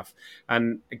first half.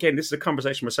 And again, this is a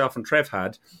conversation myself and Trev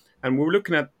had. And we were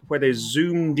looking at where they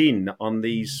zoomed in on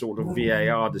these sort of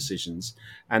VAR decisions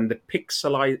and the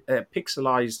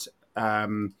pixelized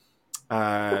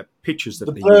pictures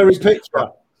that they blurry used. Picture.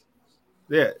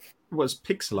 Yeah, it was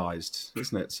pixelized,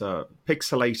 isn't it? So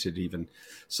pixelated even.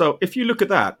 So if you look at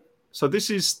that, so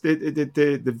this is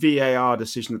the VAR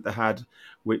decision that they had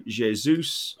with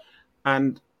Jesus.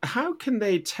 And how can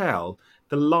they tell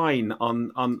the line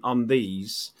on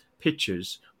these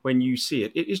pictures when you see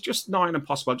it? It is just nigh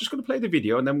impossible. I'm just going to play the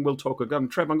video and then we'll talk again.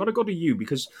 Trev, I'm going to go to you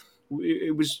because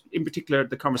it was in particular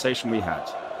the conversation we had.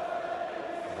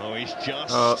 Oh, he's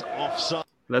just offside.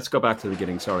 Let's go back to the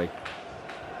beginning, sorry.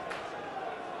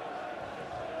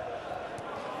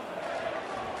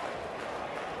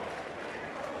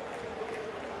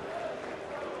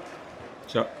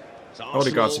 So,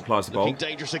 Odegaard supplies the ball. Looking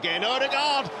dangerous again.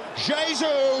 Odegaard,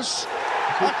 Jesus,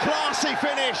 a classy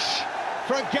finish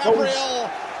from Gabriel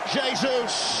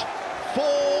Jesus.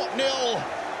 4-0.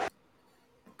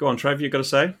 Go on, Trev, you've got to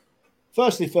say?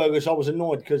 Firstly, Fergus, I was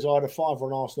annoyed because I had a fiver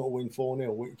on Arsenal to win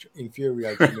 4-0, which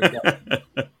infuriated me.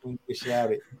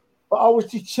 Disallowed it. But I was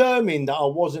determined that I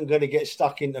wasn't going to get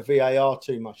stuck into VAR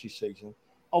too much this season.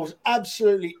 I was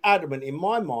absolutely adamant in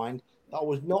my mind that I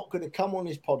was not going to come on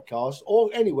this podcast or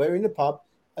anywhere in the pub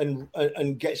and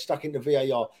get stuck into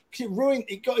VAR because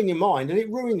it got in your mind and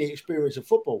it ruined the experience of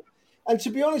football. And to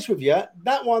be honest with you,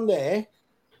 that one there,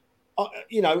 I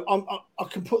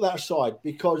can put that aside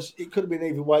because it could have been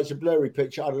either way. It's a blurry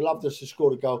picture. I'd have loved us to score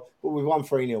the goal, but we won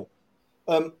 3-0.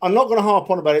 I'm not going to harp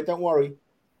on about it. Don't worry.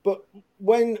 But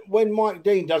when Mike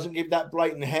Dean doesn't give that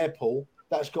blatant hair pull,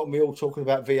 that's got me all talking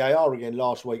about VAR again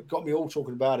last week. Got me all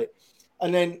talking about it.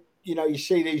 And then, you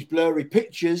see these blurry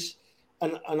pictures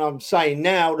and I'm saying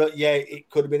now that, yeah, it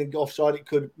could have been offside.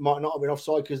 Might not have been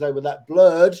offside because they were that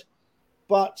blurred.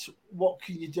 But what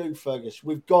can you do, Fergus?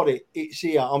 We've got it. It's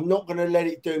here. I'm not going to let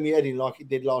it do me head in like it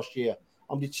did last year.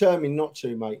 I'm determined not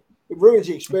to, mate. It ruins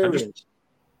the experience.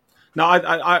 No,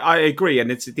 I agree.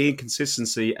 And it's the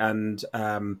inconsistency and,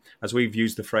 as we've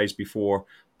used the phrase before,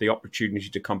 the opportunity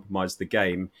to compromise the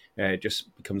game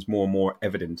just becomes more and more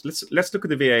evident. Let's look at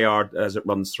the VAR as it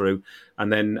runs through,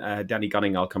 and then Danny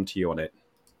Gunning, I'll come to you on it.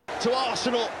 To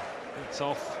Arsenal. It's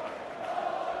off.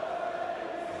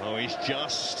 Oh, he's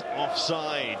just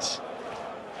offside. So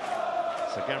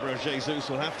Gabriel Jesus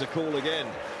will have to call again.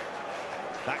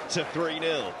 Back to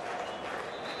 3-0.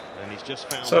 And he's just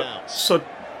found out. So,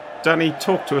 Danny,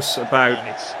 talk to us about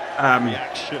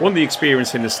one, the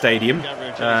experience in the stadium,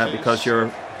 because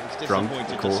you're drunk,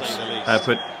 of course.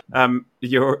 But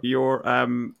you're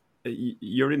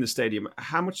in the stadium.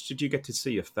 How much did you get to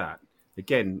see of that?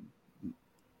 Again,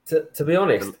 to be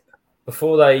honest,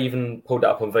 before they even pulled it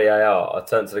up on VAR, I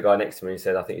turned to the guy next to me and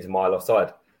said, "I think he's a mile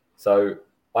offside." So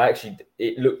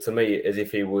it looked to me as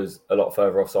if he was a lot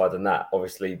further offside than that.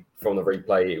 Obviously, from the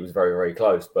replay, it was very, very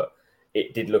close, but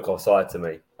it did look offside to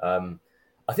me.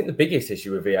 I think the biggest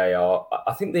issue with VAR,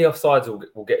 I think the offsides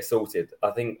will get sorted.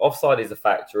 I think offside is a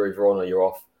fact. You're either on or you're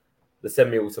off. The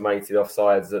semi-automated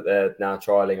offsides that they're now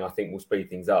trialling, I think, will speed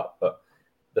things up. But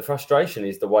the frustration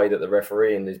is the way that the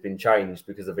refereeing has been changed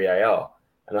because of VAR.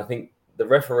 And I think the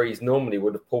referees normally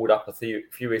would have pulled up a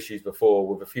few issues before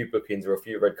with a few bookings or a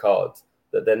few red cards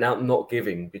that they're now not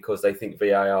giving because they think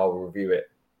VAR will review it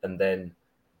and then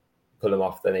pull them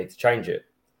off. They need to change it.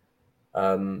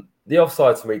 The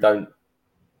offsides for me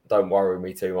don't worry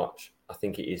me too much. I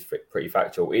think it is pretty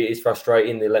factual. It is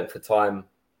frustrating the length of time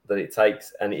that it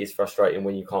takes, and it is frustrating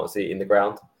when you can't see it in the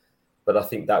ground. But I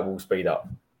think that will speed up.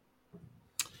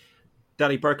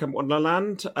 Danny Bergkamp,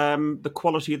 Wonderland, the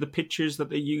quality of the pictures that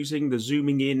they're using, the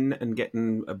zooming in and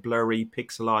getting a blurry,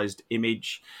 pixelized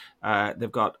image.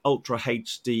 They've got Ultra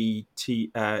HD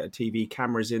TV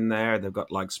cameras in there. They've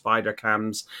got like spider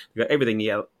cams. They've got everything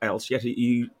else. Yet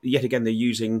again, they're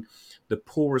using the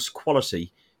poorest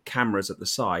quality cameras at the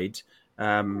side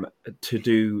to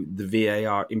do the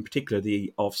VAR, in particular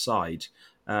the offside.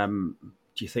 Do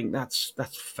you think that's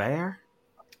fair?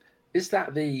 Is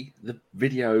that the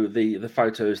video, the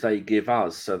photos they give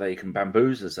us so they can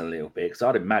bamboozle us a little bit? Because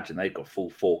I'd imagine they've got full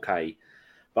 4K,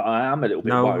 but I am a little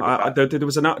bit worried.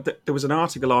 There was an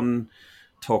article on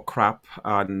Talk Crap,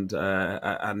 and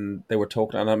they were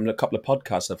talking, and a couple of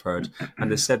podcasts I've heard,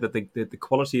 and they said that the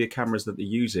quality of cameras that they're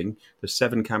using, there's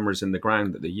 7 cameras in the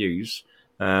ground that they use,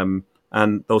 and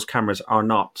those cameras are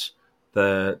not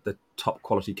the top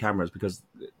quality cameras, because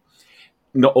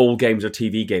not all games are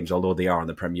TV games, although they are in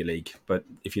the Premier League. But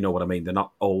if you know what I mean, they're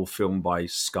not all filmed by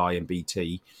Sky and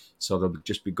BT, so they'll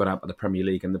just be gone out by the Premier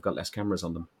League, and they've got less cameras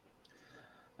on them.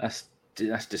 That's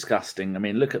disgusting. I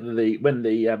mean, look at when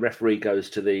the referee goes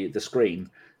to the screen,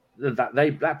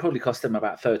 that probably cost them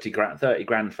about 30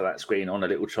 grand for that screen on a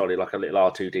little trolley, like a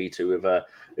little R2D2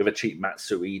 with a cheap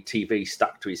Matsui TV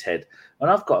stuck to his head.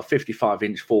 And I've got a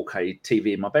 55-inch 4K TV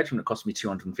in my bedroom that cost me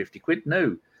 250 quid.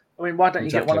 No. I mean, why don't you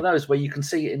get one of those where you can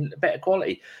see it in better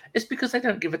quality? It's because they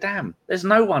don't give a damn. There's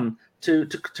no one to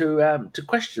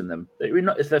question them.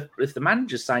 If the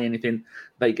managers say anything,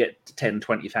 they get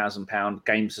 £10,000-20,000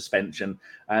 game suspension,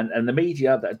 and the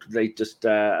media, they just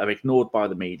are ignored by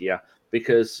the media,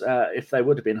 because if they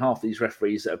would have been, half these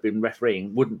referees that have been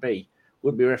refereeing wouldn't be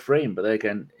refereeing. But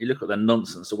again, you look at the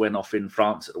nonsense that went off in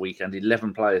France at the weekend.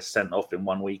 11 players sent off in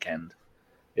one weekend.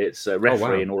 It's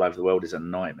refereeing all over the world is a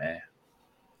nightmare.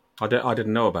 I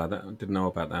didn't know about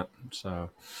that. So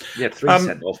yeah, 3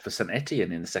 sent off for St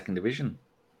Etienne in the second division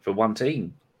for one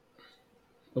team.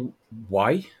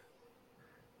 Why?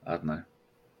 I don't know.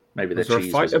 Maybe the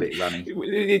cheese was a bit runny.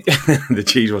 The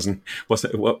cheese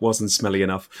wasn't smelly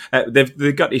enough.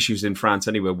 They've got issues in France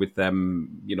anyway with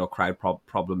crowd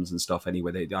problems and stuff.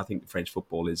 Anyway, I think French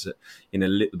football is in a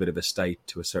little bit of a state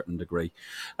to a certain degree.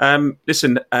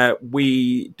 Listen,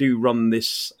 we do run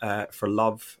this for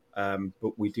love.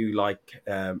 But we do like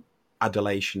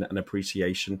adulation and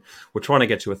appreciation. We're trying to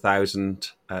get to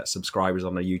 1,000 subscribers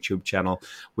on our YouTube channel.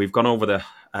 We've gone over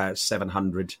the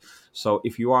 700. So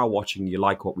if you are watching, you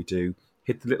like what we do,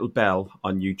 hit the little bell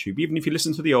on YouTube. Even if you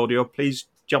listen to the audio, please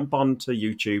jump on to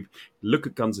YouTube, look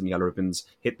at Guns and Yellow Ribbons,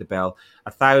 hit the bell.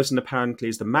 1,000 apparently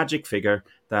is the magic figure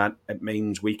that it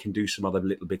means we can do some other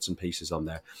little bits and pieces on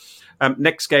there.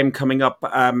 Next game coming up.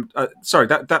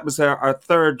 That was our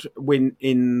third win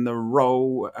in the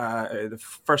row. The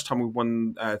first time we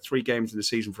won 3 games in the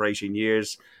season for 18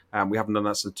 years. We haven't done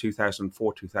that since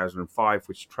 2004, 2005,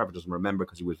 which Trevor doesn't remember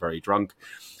because he was very drunk.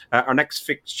 Our next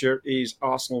fixture is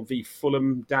Arsenal v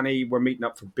Fulham. Danny, we're meeting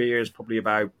up for beers, probably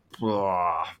about,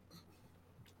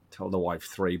 tell the wife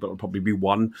 3, but it'll probably be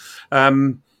 1.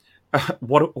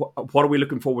 What are we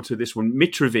looking forward to this one?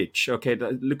 Mitrovic. Okay,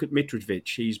 look at Mitrovic.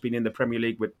 He's been in the Premier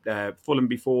League with Fulham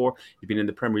before. He's been in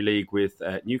the Premier League with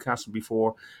Newcastle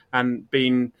before, and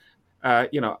been a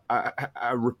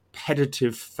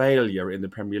repetitive failure in the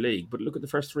Premier League. But look at the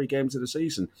first 3 games of the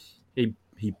season. He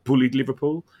bullied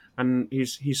Liverpool, and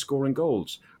he's scoring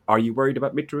goals. Are you worried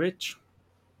about Mitrovic?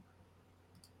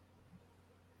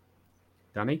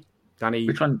 Danny?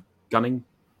 Which one? Gunning?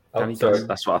 Danny sorry. Gunning?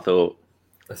 That's what I thought.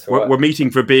 That's all right. We're meeting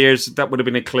for beers. That would have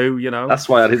been a clue, you know. That's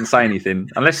why I didn't say anything.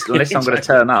 Unless I'm going to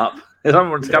turn up. If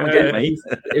someone wants to come and get me.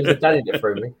 It was a Danny that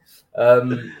threw me.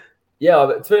 Yeah,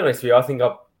 but to be honest with you, I think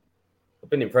I've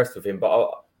been impressed with him,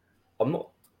 but I'm not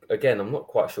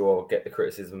quite sure I'll get the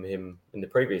criticism of him in the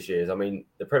previous years. I mean,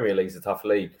 the Premier League's a tough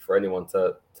league for anyone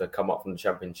to come up from the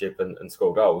Championship and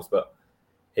score goals, but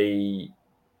he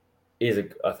is,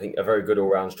 I think, a very good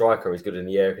all-round striker. He's good in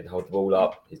the air, can hold the ball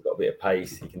up. He's got a bit of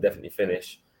pace. He can definitely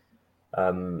finish.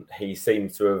 He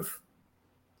seems to have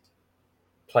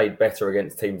played better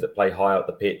against teams that play high up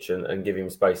the pitch and give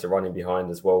him space to run in behind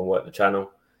as well and work the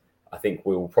channel. I think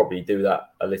we'll probably do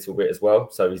that a little bit as well.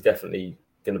 So he's definitely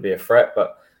going to be a threat.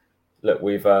 But look,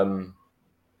 we've got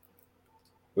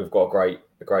a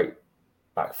great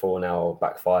back 4 now, or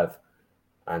back 5,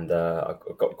 and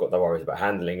I've got no worries about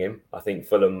handling him. I think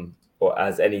Fulham, or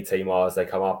as any team are, as they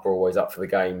come up, are always up for the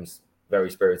games. Very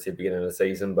spirited beginning of the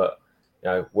season, but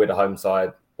we're the home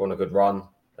side. We're on a good run.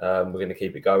 We're going to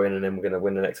keep it going, and then we're going to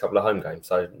win the next couple of home games.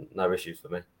 So no issues for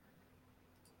me.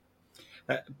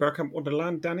 Bergkamp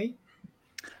Wonderland, Danny?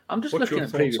 I'm just What's looking your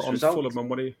at thoughts previous on results. Fulham and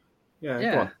what do you... Go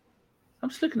Yeah. on. I'm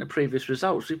just looking at previous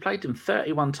results. We played them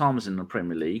 31 times in the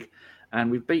Premier League,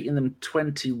 and we've beaten them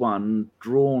 21,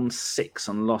 drawn 6,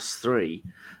 and lost 3.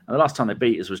 And the last time they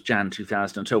beat us was Jan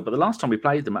 2012. But the last time we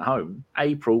played them at home,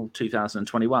 April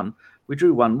 2021, we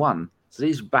drew 1-1. So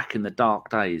these are back in the dark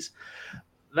days.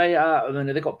 They've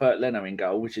got Bert Leno in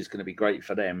goal, which is going to be great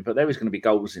for them. But there is going to be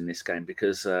goals in this game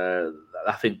because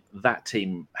I think that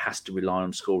team has to rely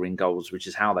on scoring goals, which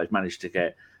is how they've managed to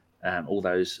get all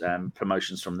those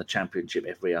promotions from the Championship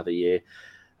every other year.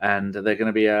 And they're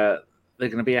going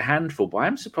to be a handful. But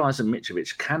I'm surprised that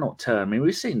Mitrovic cannot turn. I mean,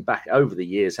 we've seen back over the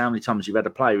years how many times you've had a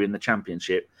player in the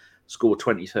Championship score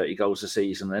 20, 30 goals a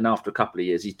season. Then after a couple of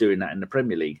years, he's doing that in the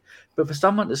Premier League. But for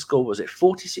someone to score, was it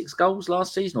 46 goals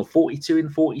last season or 42 in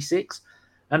 46?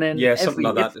 And then something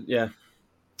like that. Yeah.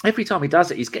 Every time he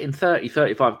does it, he's getting 30,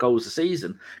 35 goals a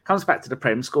season. Comes back to the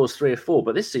Prem, scores 3 or 4.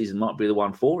 But this season might be the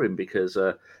one for him because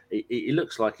he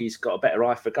looks like he's got a better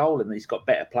eye for goal and he's got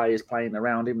better players playing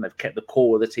around him. They've kept the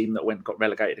core of the team that got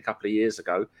relegated a couple of years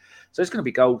ago. So it's going to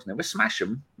be goals now. We'll smash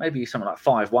them, maybe something like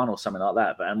 5-1 or something like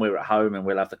that. And we're at home and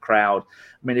we'll have the crowd.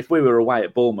 I mean, if we were away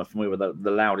at Bournemouth and we were the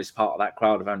loudest part of that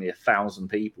crowd of only 1,000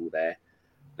 people there,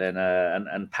 then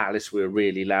and Palace were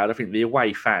really loud. I think the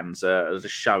away fans are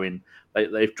just showing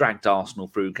they've dragged Arsenal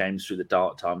through games through the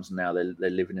dark times, and now they're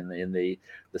living in the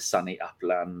sunny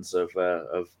uplands of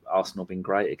Arsenal being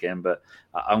great again. But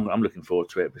I'm looking forward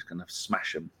to it. We're going to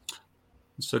smash them.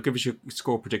 So give us your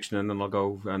score prediction, and then I'll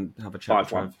go and have a chat.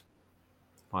 5-1.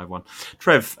 5-1.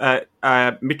 Trev,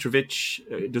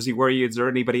 Mitrovic, does he worry you? Is there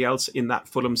anybody else in that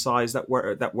Fulham size that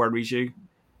worries you?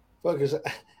 Well, because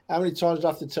how many times do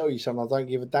I have to tell you something? I don't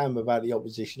give a damn about the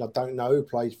opposition. I don't know who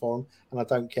plays for them, and I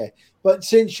don't care. But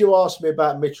since you asked me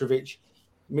about Mitrovic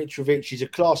is a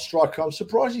class striker. I'm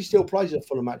surprised he still plays at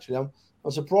Fulham, actually.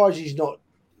 I'm surprised he's not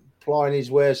plying his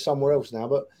wares somewhere else now.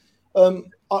 But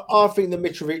I think that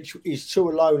Mitrovic is too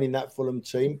alone in that Fulham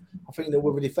team. I think that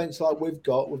with a defence like we've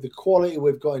got, with the quality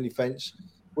we've got in defence,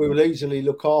 we will easily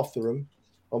look after them.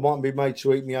 I might be made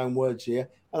to eat my own words here.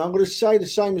 And I'm going to say the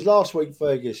same as last week,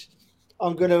 Fergus.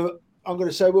 I'm going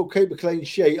to say we'll keep a clean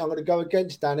sheet. I'm going to go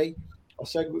against Danny. I'll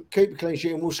say we'll keep a clean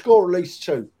sheet and we'll score at least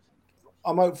 2.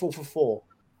 I'm hopeful for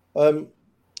 4.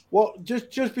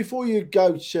 Just before you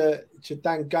go to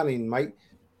Dan Gunning, mate,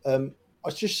 I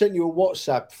just sent you a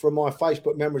WhatsApp from my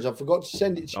Facebook memories. I forgot to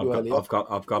send it to you earlier. I've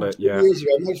got it. Yeah. Years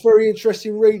ago. It's very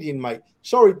interesting reading, mate.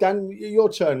 Sorry, Dan, your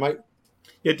turn, mate.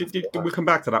 Yeah, we'll come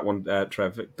back to that one,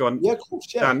 Trev. Go on. Yeah, of course,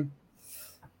 yeah. Dan.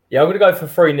 Yeah, I'm going to go for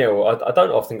 3-0. I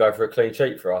don't often go for a clean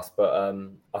sheet for us, but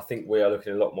I think we are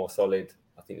looking a lot more solid.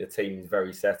 I think the team is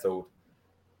very settled.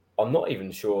 I'm not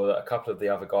even sure that a couple of the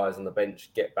other guys on the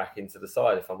bench get back into the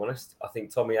side, if I'm honest. I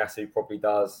think Tomiyasu probably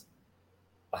does.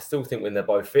 I still think when they're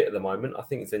both fit at the moment, I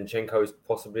think Zinchenko is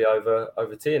possibly over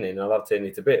Tierney, and I love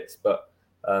Tierney to bits, but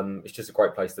it's just a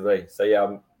great place to be. So,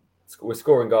 yeah, we're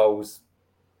scoring goals.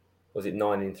 Was it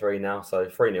 9-3 now? So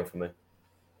 3-0 for me.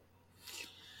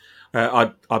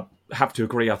 I have to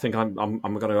agree. I think I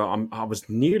was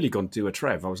nearly going to do a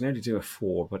Trev. I was nearly to do a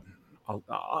 4, but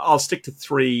I'll stick to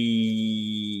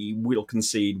 3. We'll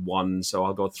concede 1, so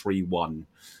I'll go 3-1.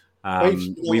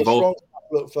 We've all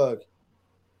look, Ferg.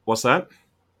 What's that?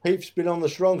 Heath's been on the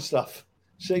strong stuff.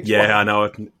 6-1. Yeah, I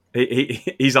know.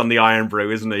 He's on the Iron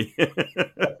Brew, isn't he?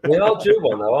 We are due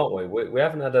one though, aren't we? We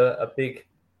haven't had a big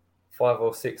 5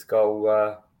 or 6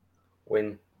 goal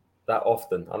win that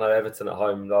often. I know Everton at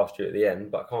home last year at the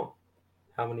end, but I can't.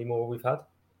 How many more we've had?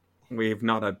 We haven't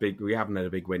had a big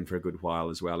win for a good while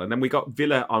as well. And then we got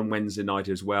Villa on Wednesday night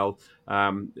as well.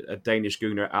 A Danish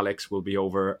gooner, Alex, will be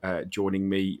over joining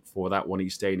me for that one.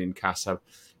 He's staying in Casa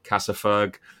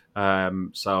Ferg.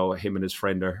 So him and his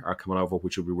friend are coming over,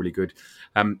 which will be really good.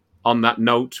 On that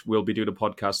note, we'll be doing a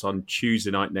podcast on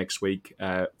Tuesday night next week,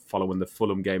 following the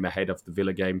Fulham game ahead of the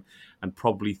Villa game, and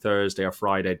probably Thursday or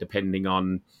Friday, depending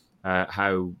on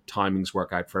how timings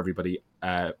work out for everybody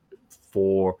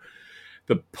for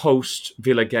the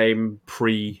post-Villa game,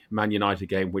 pre-Man United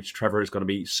game, which Trevor is going to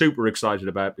be super excited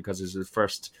about because it's his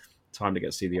first time to get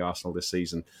to see the Arsenal this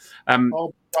season.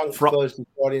 I'll be Thursday,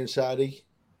 Friday and Saturday.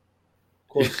 Of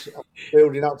course, I'm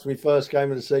building up to my first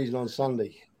game of the season on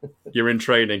Sunday. You're in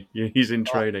training. He's in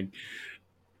training.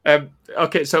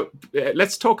 Okay, so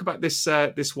let's talk about this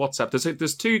WhatsApp.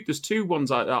 There's two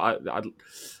ones I'd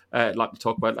like to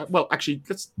talk about. Well, actually,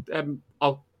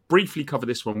 I'll briefly cover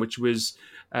this one, which was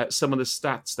some of the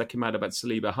stats that came out about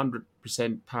Saliba: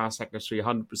 100% pass accuracy,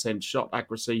 100% shot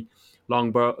accuracy,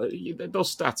 long ball.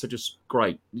 Those stats are just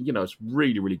great. It's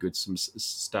really, really good. Some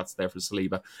stats there for Saliba.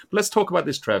 But let's talk about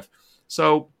this, Trev.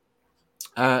 So.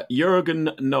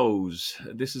 Jurgen knows.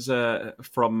 This is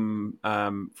from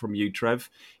you, Trev.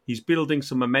 He's building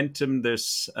some momentum.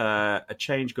 There's a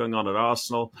change going on at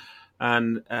Arsenal,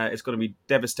 and it's going to be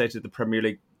devastated the Premier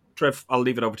League. Trev, I'll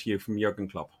leave it over to you from Jurgen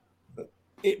Klopp.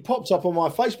 It popped up on my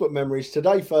Facebook memories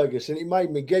today, Fergus, and it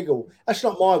made me giggle. That's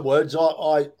not my words.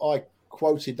 I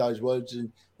quoted those words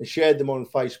and shared them on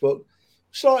Facebook.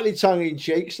 Slightly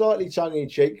tongue-in-cheek.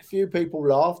 A few people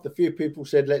laughed. A few people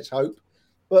said, let's hope.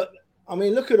 But I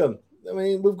mean, look at them. I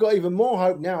mean, we've got even more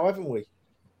hope now, haven't we?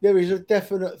 There is a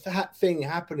definite thing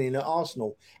happening at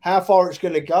Arsenal. How far it's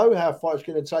going to go, how far it's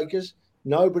going to take us,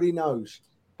 nobody knows.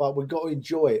 But we've got to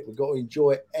enjoy it. We've got to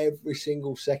enjoy every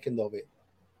single second of it.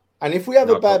 And if we have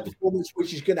a bad performance,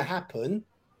 which is going to happen,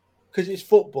 because it's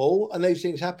football and these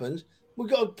things happen, we've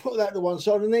got to put that to one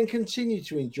side and then continue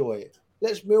to enjoy it.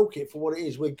 Let's milk it for what it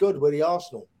is. We're good. We're the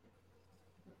Arsenal.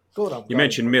 You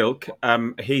mentioned milk.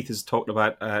 Heath has talked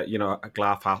about a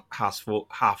glass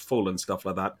half full and stuff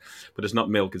like that, but it's not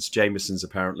milk; it's Jameson's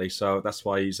apparently. So that's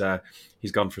why he's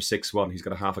gone for 6-1. He's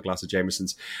got a half a glass of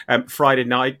Jameson's. Friday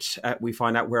night we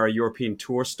find out where our European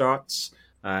tour starts.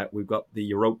 We've got the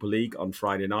Europa League on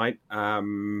Friday night. I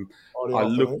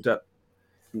looked at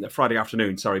Friday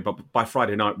afternoon, sorry, but by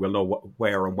Friday night we'll know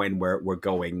where and when we're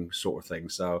going, sort of thing.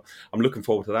 So I'm looking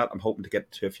forward to that. I'm hoping to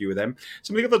get to a few of them.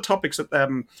 Some of the other topics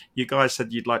that you guys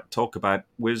said you'd like to talk about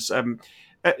was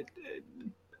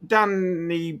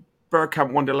Danny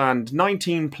Bergkamp Wonderland,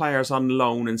 19 players on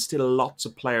loan and still lots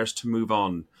of players to move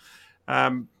on.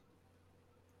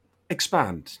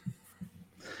 Expand.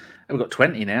 We've got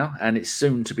 20 now, and it's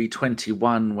soon to be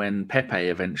 21 when Pepe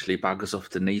eventually buggers off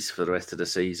to Nice for the rest of the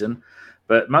season.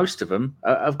 But most of them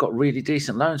have got really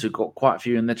decent loans. We've got quite a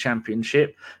few in the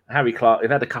Championship. Harry Clark, we've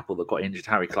had a couple that got injured.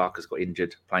 Harry Clark has got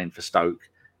injured playing for Stoke.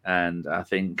 And I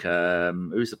think,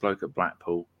 who's the bloke at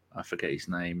Blackpool? I forget his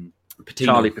name.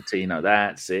 Patino. Charlie Patino,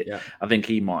 that's it. Yeah. I think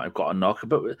he might have got a knock.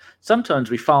 But sometimes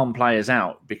we farm players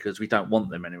out because we don't want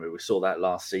them anyway. We saw that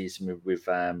last season with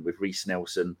Reece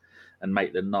Nelson and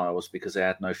Maitland-Niles because they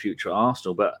had no future at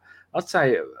Arsenal. But I'd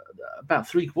say about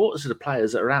 3/4 of the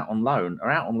players that are out on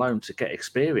loan to get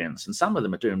experience, and some of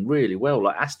them are doing really well.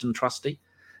 Like Aston Trusty,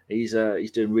 he's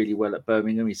doing really well at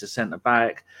Birmingham. He's a centre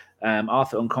back.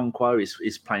 Arthur Nkonkwo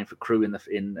is playing for Crewe in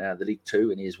the League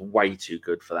Two, and he is way too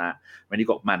good for that. I mean, he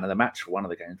got man of the match for one of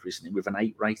the games recently with an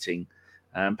 8 rating.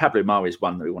 Pablo Mari is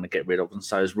one that we want to get rid of, and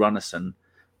so is Runnison.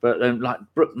 But like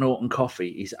Brooke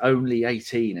Norton-Coffey, he's only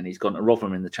 18 and he's gone to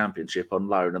Rotherham in the Championship on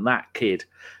loan. And that kid,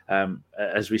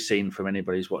 as we've seen from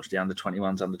anybody who's watched the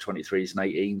under-21s, under-23s and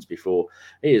 18s before,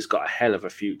 he has got a hell of a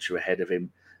future ahead of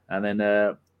him. And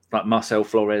then like Marcel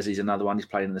Flores, he's another one. He's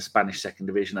playing in the Spanish second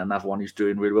division, another one who's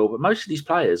doing really well. But most of these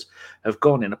players have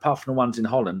gone in, apart from the ones in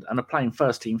Holland, and are playing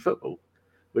first-team football,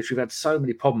 which we've had so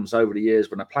many problems over the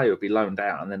years when a player would be loaned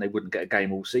out and then they wouldn't get a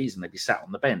game all season. They'd be sat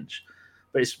on the bench.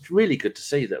 But it's really good to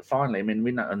see that finally. I mean,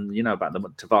 we know, and you know about the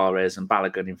Tavares and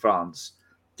Balogun in France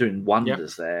doing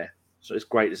wonders there. So it's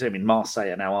great to see. I mean,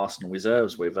 Marseille are now Arsenal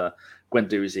reserves with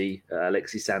Guendouzi,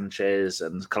 Alexis Sanchez,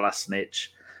 and Kolasinac,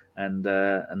 and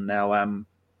now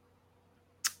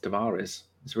Tavares.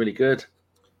 It's really good.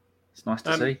 It's nice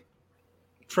to see.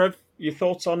 Trev, your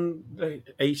thoughts on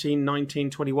 18, 19,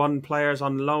 21 players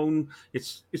on loan?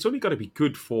 It's only got to be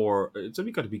good for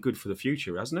the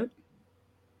future, hasn't it?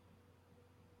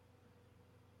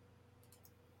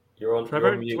 You're on, Trevor,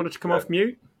 you're on mute. do you want to come off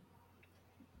mute?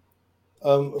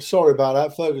 Sorry about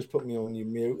that. Fergus put me on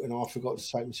mute, and I forgot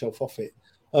to take myself off it.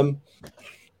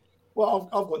 Well,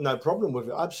 I've got no problem with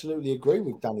it. I absolutely agree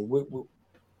with Danny.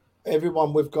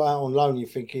 Everyone we've got out on loan, you're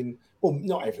thinking, well,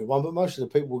 not everyone, but most of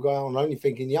the people we go out on loan, you're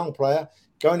thinking young player,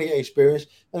 going to get experience.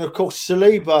 And of course,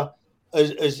 Saliba,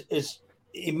 as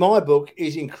in my book,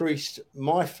 has increased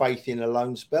my faith in a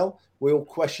loan spell. We all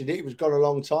questioned it. It was gone a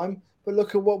long time. But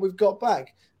look at what we've got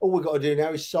back. All we've got to do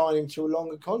now is sign him to a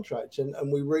longer contract and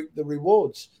we reap the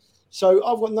rewards. So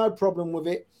I've got no problem with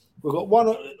it. We've got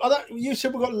one. You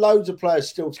said we've got loads of players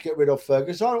still to get rid of,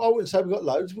 Fergus. I wouldn't say we've got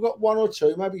loads. We've got one or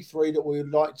two, maybe three that we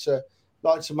would like to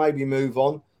maybe move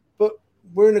on. But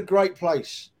we're in a great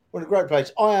place. We're in a great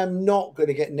place. I am not going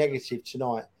to get negative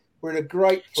tonight. We're in a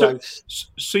great place.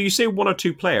 So you say one or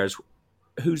two players.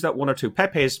 Who's that one or two?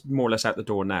 Pepe is more or less out the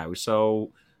door now.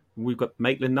 So we've got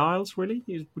Maitland-Niles, really?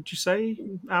 Would you say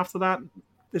after that?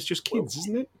 It's just kids,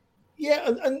 isn't it? Yeah,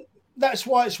 and that's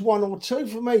why it's one or two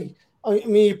for me. I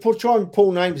mean, you try and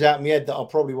pull names out of my head that I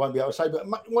probably won't be able to say, but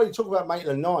when you talk about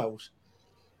Maitland-Niles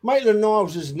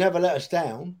has never let us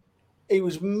down. He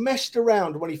was messed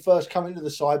around when he first came into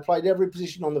the side, played every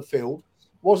position on the field,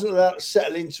 wasn't allowed to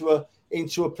settle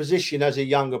into a position as a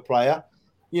younger player.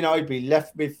 You know, he'd be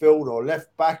left midfield or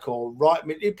left back or right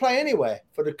mid. He'd play anywhere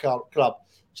for the club.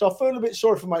 So I feel a bit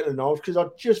sorry for Maitland-Niles because I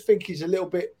just think he's a little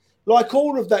bit like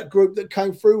all of that group that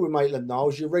came through with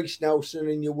Maitland-Niles, your Reece Nelson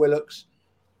and your Willocks.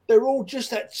 They're all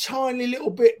just that tiny little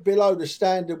bit below the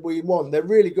standard we want. They're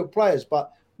really good players,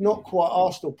 but not quite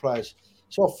Arsenal players.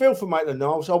 So I feel for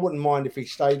Maitland-Niles. I wouldn't mind if he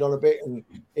stayed on a bit,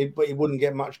 but he wouldn't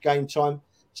get much game time.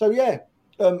 So, yeah,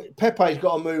 Pepe's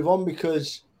got to move on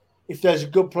because if there's a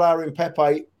good player in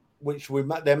Pepe, which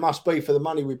there must be for the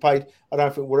money we paid, I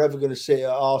don't think we're ever going to see it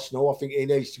at Arsenal. I think he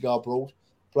needs to go abroad,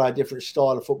 play a different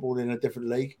style of football in a different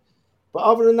league. But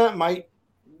other than that, mate,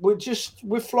 we're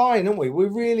flying, aren't we? We're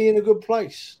really in a good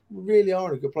place. We really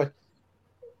are in a good place.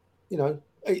 You know,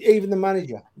 even the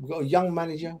manager. We've got a young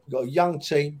manager. We've got a young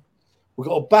team. We've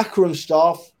got a backroom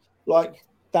staff, like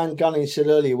Dan Gunning said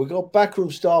earlier. We've got a backroom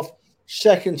staff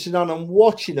second to none. And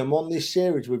watching them on this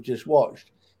series we've just watched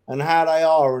and how they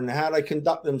are and how they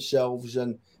conduct themselves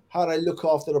and how they look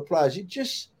after the players, it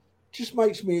just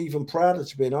makes me even prouder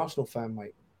to be an Arsenal fan,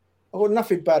 mate. I've got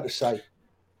nothing bad to say.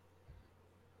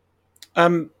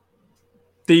 Dan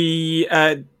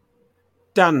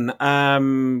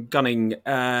Gunning,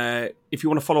 if you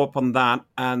want to follow up on that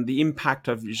and the impact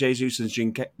of Jesus and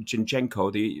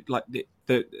Zinchenko,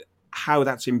 how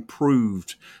that's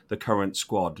improved the current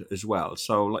squad as well.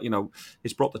 So,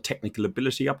 it's brought the technical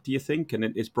ability up, do you think? And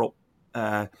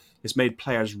it's made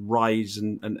players rise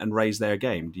and raise their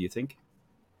game, do you think?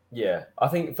 Yeah, I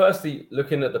think firstly,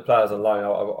 looking at the players on loan,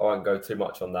 I won't go too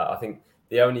much on that. I think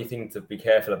the only thing to be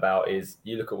careful about is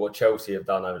you look at what Chelsea have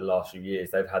done over the last few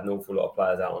years. They've had an awful lot of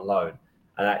players out on loan,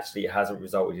 and actually it hasn't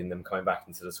resulted in them coming back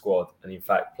into the squad. And in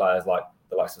fact, players like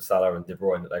the likes of Salah and De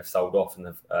Bruyne that they've sold off and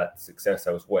have had success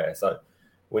elsewhere. So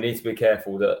we need to be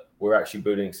careful that we're actually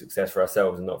building success for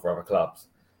ourselves and not for other clubs.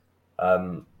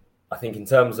 I think in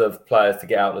terms of players to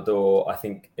get out the door, I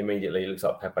think immediately it looks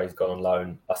like Pepe's gone on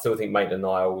loan. I still think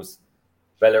Maitland-Niles,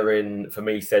 Bellerin, for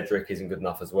me, Cedric isn't good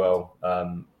enough as well.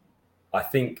 I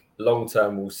think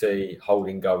long-term we'll see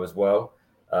Holding go as well.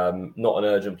 Not an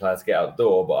urgent player to get out the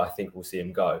door, but I think we'll see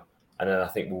him go. And then I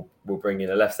think we'll bring in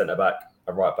a left centre-back,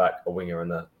 a right-back, a winger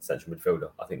and a central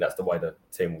midfielder. I think that's the way the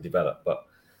team will develop. But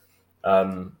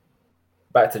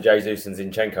back to Jesus and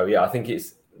Zinchenko, yeah, I think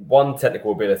it's one,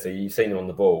 technical ability. You've seen him on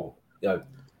the ball.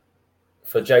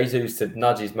 For Jesus to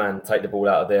nudge his man, take the ball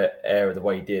out of their area the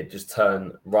way he did, just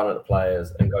turn, run at the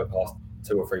players and go past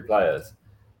two or three players.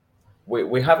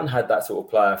 We haven't had that sort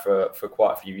of player for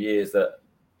quite a few years that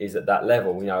is at that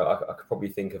level. I could probably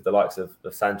think of the likes of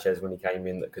Sanchez when he came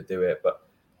in that could do it, but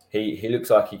he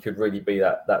looks like he could really be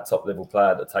that top level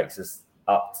player that takes us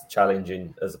up to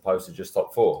challenging as opposed to just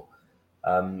top four.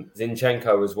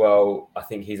 Zinchenko as well, I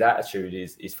think his attitude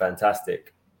is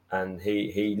fantastic, and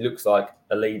he looks like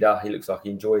a leader. He looks like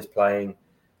he enjoys playing.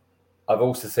 I've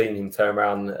also seen him turn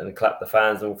around and clap the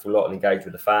fans an awful lot and engage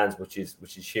with the fans, which is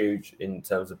huge in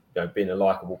terms of being a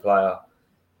likeable player.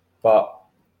 But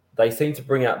they seem to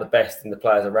bring out the best in the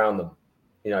players around them.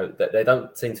 They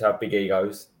don't seem to have big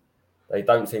egos. They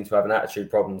don't seem to have an attitude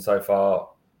problem so far.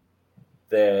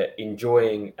 they're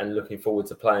enjoying and looking forward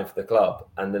to playing for the club,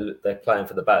 and they're playing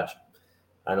for the badge.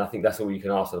 And I think that's all you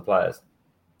can ask of the players.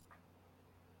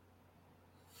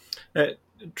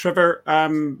 Trevor,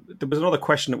 there was another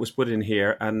question that was put in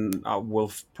here, and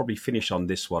we'll probably finish on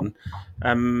this one.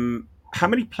 How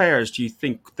many players do you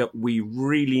think that we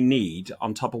really need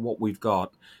on top of what we've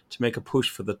got to make a push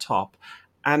for the top?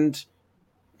 And,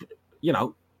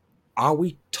 are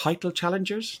we title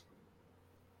challengers?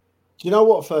 Do you know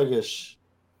what, Fergus?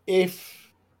 If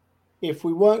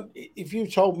you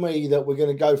told me that we're going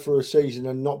to go through a season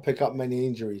and not pick up many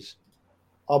injuries,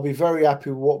 I'll be very happy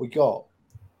with what we got,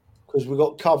 because we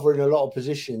got cover in a lot of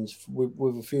positions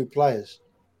with a few players.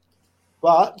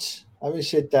 But having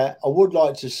said that, I would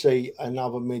like to see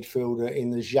another midfielder in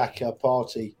the Xhaka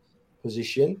Partey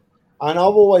position, and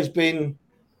I've always been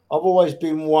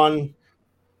one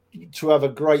to have a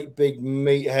great big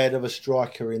meathead of a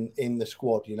striker in the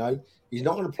squad. He's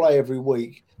not going to play every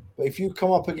week, but if you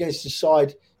come up against the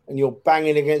side and you're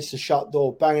banging against the shut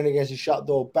door, banging against the shut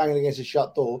door, banging against the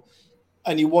shut door,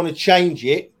 and you want to change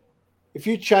it, if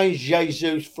you change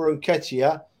Jesus for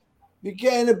Nketiah, you're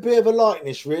getting a bit of a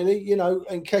likeness, really.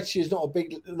 Nketiah is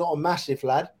not a massive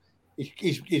lad.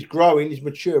 He's growing, he's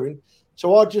maturing.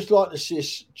 So I'd just like to see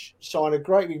us sign a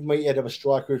great big meathead of a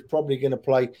striker who's probably going to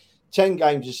play 10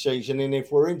 games a season, and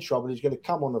if we're in trouble, he's going to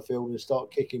come on the field and start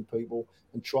kicking people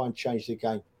and try and change the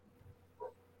game.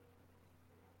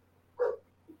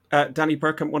 Danny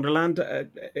Bergkamp, Wonderland,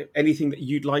 anything that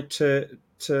you'd like to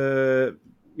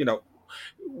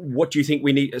what do you think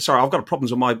we need? Sorry, I've got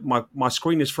problems with my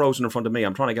screen is frozen in front of me.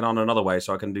 I'm trying to get on another way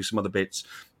so I can do some other bits.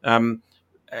 How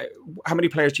many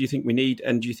players do you think we need?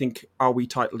 And do you think, are we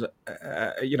title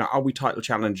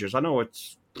challengers? I know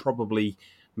it's probably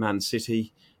Man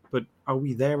City, but are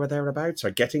we there or thereabouts,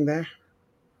 or getting there?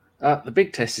 The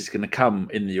big test is going to come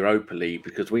in the Europa League,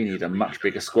 because we need a much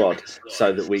bigger squad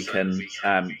so that we can.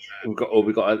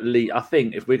 We've got at least. I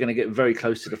think if we're going to get very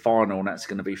close to the final, and that's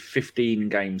going to be 15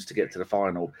 games to get to the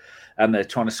final, and they're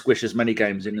trying to squish as many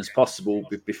games in as possible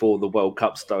before the World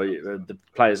Cup start. The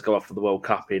players go off for the World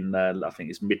Cup in I think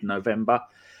it's mid-November,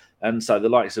 and so the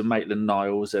likes of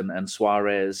Maitland-Niles and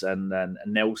Suarez and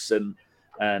Nelson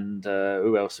and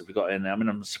who else have we got in there? I mean,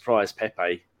 I'm surprised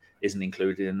Pepe isn't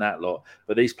included in that lot.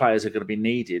 But these players are going to be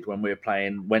needed when we're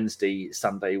playing Thursday,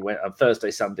 Sunday,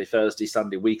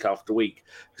 week after week.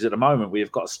 Because at the moment we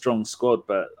have got a strong squad,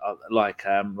 but like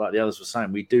the others were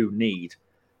saying, we do need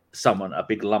a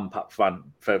big lump up front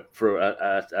for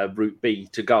a Route B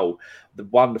to go. The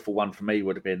wonderful one for me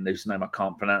would have been, whose name I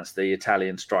can't pronounce, the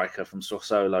Italian striker from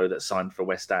Sassuolo that signed for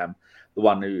West Ham, the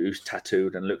one who's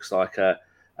tattooed and looks like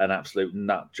an absolute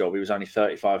nut job. He was only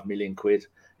 35 million quid.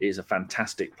 He's a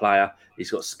fantastic player. He's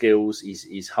got skills.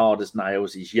 He's hard as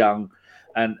nails. He's young.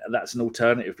 And that's an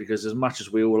alternative, because as much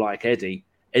as we all like Eddie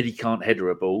can't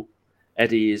header a ball.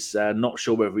 Eddie is not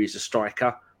sure whether he's a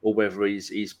striker or whether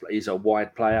he's a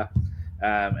wide player.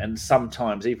 And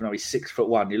sometimes, even though he's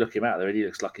 6'1", you look him out there and he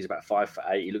looks like he's about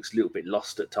 5'8". He looks a little bit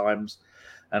lost at times.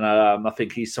 And I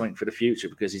think he's something for the future,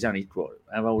 because he's only,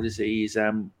 how old is he? He's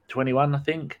 21, I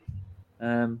think.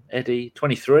 Eddie,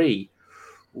 23.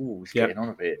 Ooh, he's getting on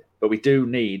a bit. But we do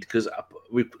need, because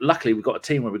luckily we've got a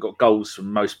team where we've got goals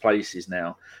from most places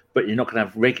now, but you're not going to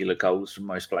have regular goals from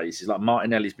most places. Like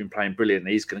Martinelli's been playing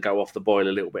brilliantly. He's going to go off the boil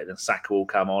a little bit, then Saka will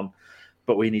come on.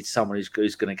 But we need someone who's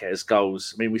going to get us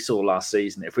goals. I mean, we saw last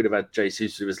season, if we'd have had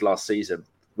Jesus who was last season,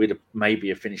 we'd have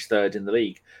maybe finished third in the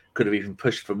league. Could have even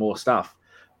pushed for more stuff.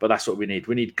 But that's what we need.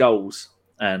 We need goals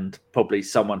and probably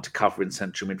someone to cover in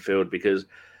central midfield, because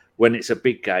when it's a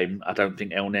big game, I don't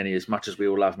think El Neni, as much as we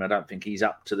all love him, I don't think he's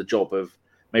up to the job of,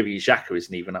 maybe Xhaka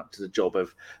isn't even up to the job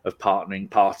of partnering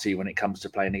Partey when it comes to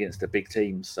playing against the big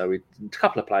teams. So a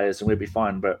couple of players and we'll be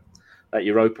fine. But that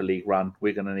Europa League run,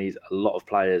 we're going to need a lot of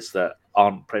players that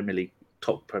aren't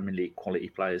top Premier League quality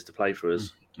players to play for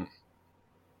us.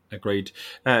 Agreed.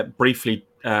 Briefly,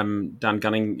 Dan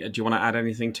Gunning, do you want to add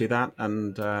anything to that?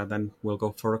 And then we'll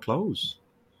go for a close.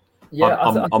 Yeah,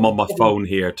 I'm on my phone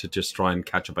here to just try and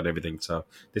catch up on everything. So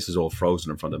this is all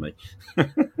frozen in front of me.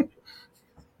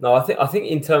 No, I think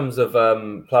in terms of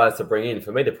players to bring in,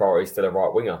 for me the priority is still a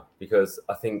right winger, because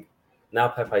I think now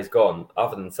Pepe's gone,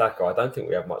 other than Saka, I don't think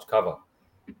we have much cover.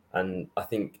 And I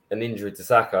think an injury to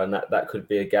Saka, and that could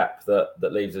be a gap that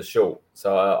leaves us short.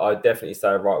 So I definitely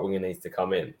say a right winger needs to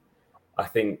come in. I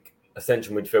think a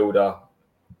central midfielder,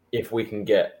 if we can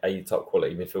get a top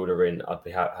quality midfielder in, I'd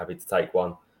be happy to take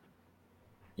one.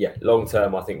 Yeah, long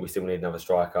term, I think we still need another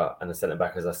striker and a centre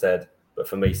back, as I said. But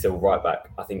for me, still right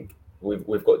back. I think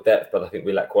we've got depth, but I think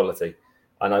we lack quality.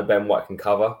 I know Ben White can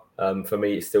cover. For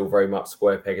me, it's still very much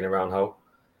square peg in a round hole.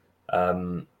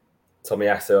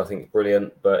 Tomiyasu, I think,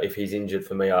 brilliant, but if he's injured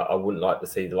for me, I wouldn't like to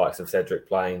see the likes of Cedric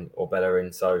playing or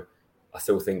Bellerin. So I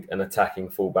still think an attacking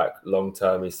fullback long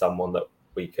term is someone that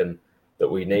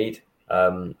we need.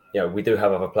 We do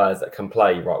have other players that can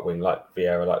play right wing, like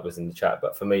Vieira, like was in the chat.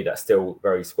 But for me, that's still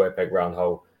very square peg round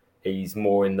hole. He's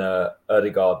more in the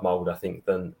Ødegaard mould, I think,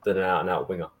 than an out and out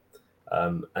winger.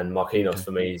 And Marquinhos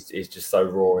for me is just so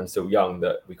raw and still young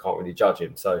that we can't really judge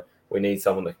him. So we need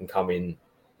someone that can come in,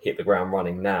 hit the ground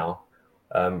running now,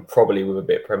 probably with a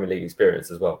bit of Premier League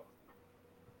experience as well.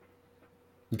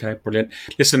 Okay, brilliant.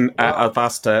 Listen, I've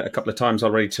asked a couple of times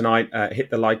already tonight, hit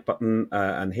the like button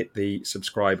and hit the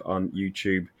subscribe on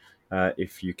YouTube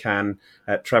if you can.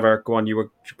 Trevor, go on. You were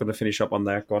going to finish up on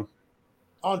there. Go on.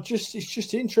 It's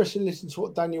just interesting listening to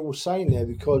what Daniel was saying there,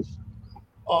 because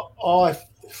I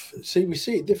see we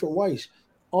see it different ways.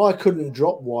 I couldn't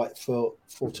drop White for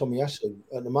Tomiyasu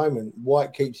at the moment.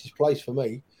 White keeps his place for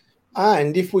me.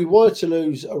 And if we were to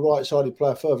lose a right-sided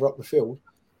player further up the field,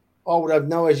 I would have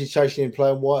no hesitation in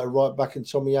playing White at right back and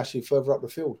Tomiyasu further up the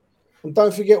field. And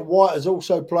don't forget, White has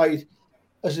also played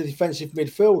as a defensive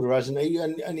midfielder, hasn't he?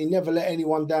 And he never let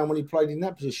anyone down when he played in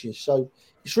that position. So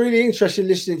it's really interesting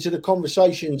listening to the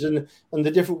conversations and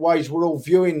the different ways we're all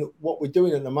viewing what we're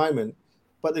doing at the moment.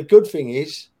 But the good thing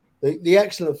is, the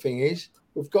excellent thing is,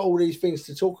 we've got all these things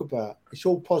to talk about. It's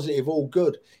all positive, all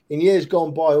good. In years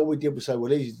gone by, all we did was say,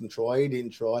 well, he didn't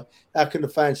try. How can the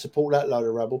fans support that load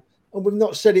of rubble? And we've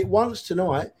not said it once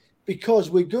tonight because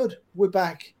we're good. We're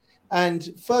back.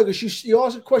 And Fergus, you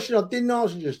asked a question I didn't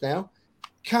answer just now.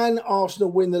 Can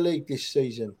Arsenal win the league this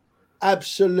season?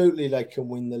 Absolutely, they can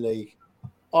win the league.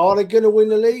 Are they going to win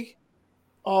the league?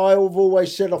 I've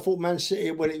always said I thought Man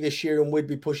City would win it this year and we'd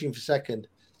be pushing for second.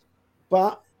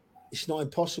 But it's not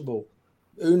impossible.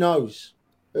 Who knows?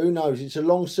 It's a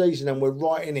long season and we're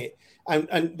right in it.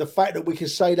 And the fact that we can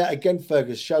say that again,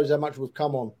 Fergus, shows how much we've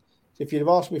come on. If you'd have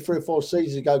asked me 3 or 4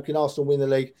 seasons ago, can Arsenal win the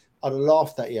league? I'd have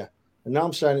laughed at you. And now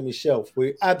I'm saying it myself.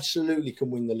 We absolutely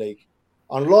can win the league.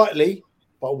 Unlikely,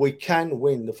 but we can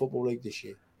win the Football League this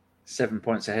year. 7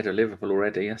 points ahead of Liverpool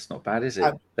already. That's not bad, is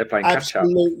it? They're playing catch-up.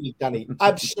 Absolutely, Danny.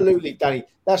 Absolutely, Danny.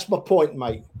 That's my point,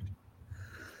 mate.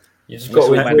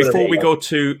 Before we go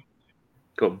to...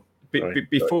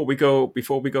 Before we go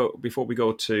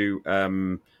to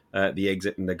the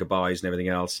exit and the goodbyes and everything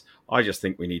else, I just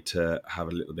think we need to have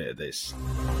a little bit of this.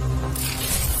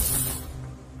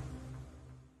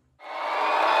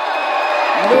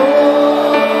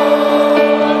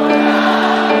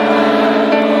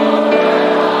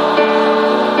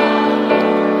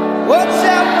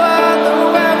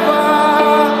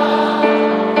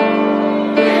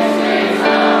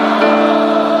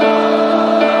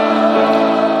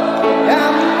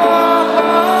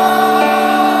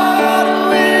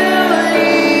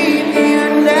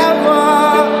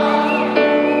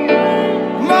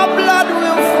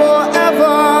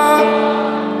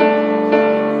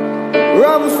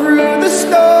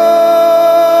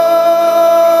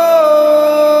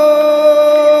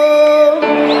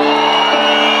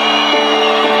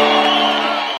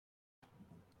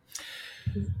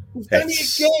 Danny,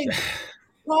 again,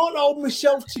 can't hold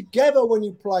myself together when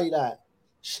you play that.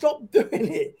 Stop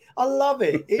doing it. I love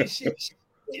it. It's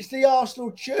the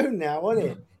Arsenal tune now, isn't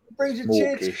it? It brings a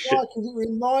tear to my eye because it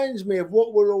reminds me of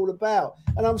what we're all about.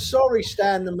 And I'm sorry,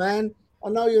 Stan the man. I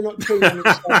know you're not keen on it.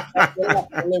 You'll have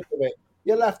to live with it.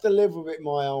 You'll have to live with it,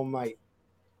 my old mate.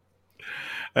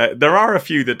 There are a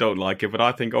few that don't like it, but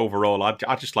I think overall, I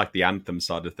just like the anthem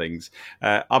side of things.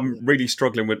 I'm really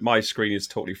struggling with my screen is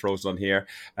totally frozen on here.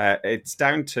 It's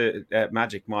down to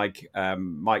Magic Mike,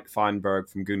 Mike Feinberg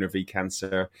from Gunnar V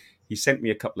Cancer. He sent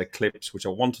me a couple of clips, which I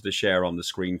wanted to share on the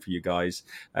screen for you guys.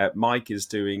 Mike is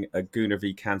doing a Gunnar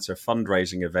V Cancer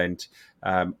fundraising event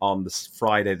on this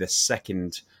Friday, the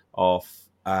 2nd of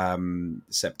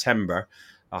September.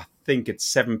 I think it's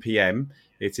 7 p.m.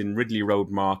 It's in Ridley Road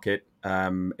Market.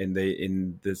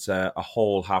 There's a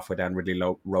hall halfway down Ridley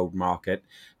Road Market.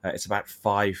 It's about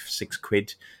 5-6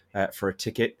 quid for a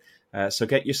ticket. So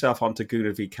get yourself onto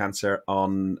Gunnar V Cancer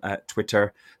on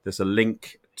Twitter. There's a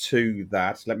link to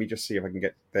that. Let me just see if I can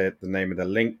get the name of the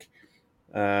link.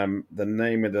 The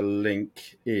name of the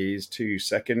link is 2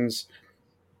 seconds.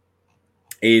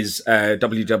 Is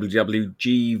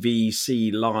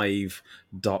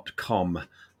www.gvclive.com.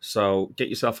 So get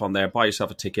yourself on there, buy yourself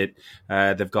a ticket.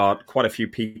 They've got quite a few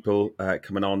people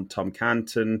coming on. Tom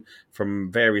Canton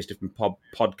from various different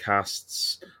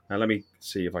podcasts. Let me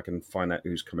see if I can find out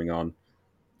who's coming on.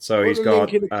 So he's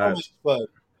got...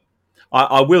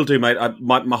 I will do, mate.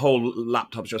 My whole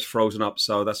laptop's just frozen up,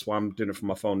 so that's why I'm doing it from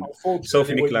my phone.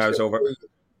 Sophie Nicolau is over.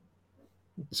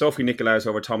 Sophie Nicolaus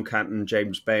over Tom Canton,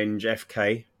 James Benge,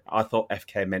 FK. I thought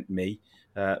FK meant me,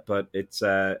 but it's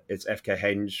FK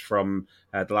Henge from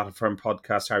the Latin Firm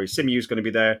podcast. Harry Symeou is going to be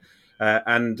there.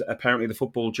 And apparently the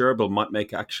football gerbil might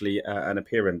make actually an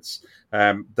appearance.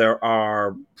 There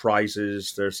are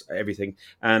prizes, there's everything.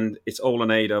 And it's all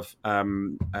in aid of a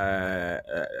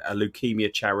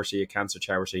leukemia charity, a cancer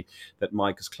charity that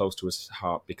Mike is close to his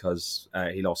heart because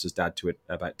he lost his dad to it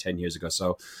about 10 years ago.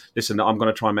 So listen, I'm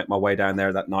going to try and make my way down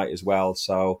there that night as well.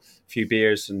 So a few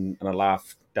beers and a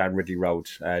laugh down Ridley Road,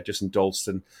 just in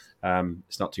Dalston.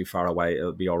 It's not too far away.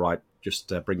 It'll be all right.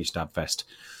 Just bring your stab vest.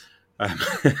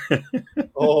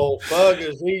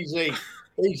 Burgers, easy.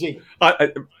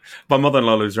 My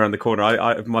mother-in-law lives around the corner.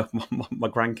 My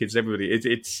grandkids, everybody.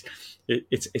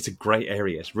 It's a great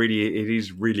area. It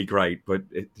is really great, but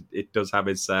it does have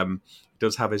its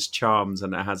charms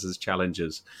and it has its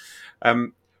challenges.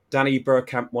 Danny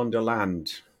Burkamp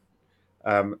Wonderland.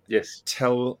 Yes.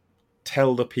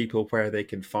 Tell the people where they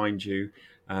can find you,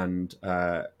 and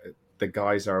the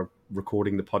guys are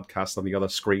recording the podcast on the other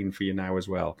screen for you now as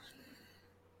well.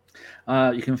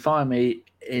 You can find me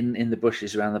in the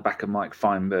bushes around the back of Mike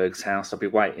Feinberg's house. I'll be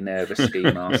waiting there with a ski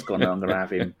mask on. I'm gonna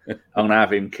have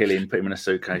him kill him, put him in a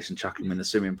suitcase, and chuck him in the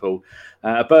swimming pool.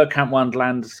 Burkamp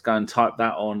Wonderland. Go and type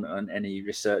that on any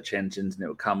research engines, and it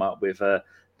will come up with a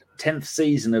 10th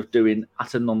season of doing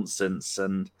utter nonsense,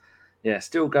 and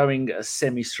still going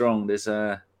semi-strong. There's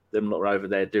them lot over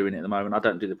there doing it at the moment. I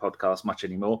don't do the podcast much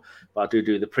anymore, but I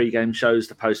do the pre-game shows,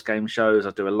 the post-game shows.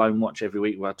 I do a loan watch every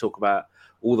week where I talk about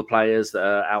all the players that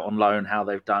are out on loan, how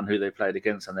they've done, who they played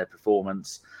against, and their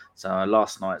performance. So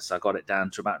last night, I got it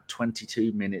down to about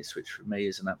 22 minutes, which for me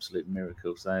is an absolute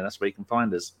miracle. So that's where you can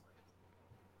find us.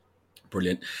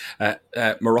 Brilliant.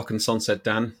 Moroccan Sunset,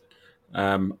 Dan.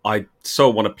 I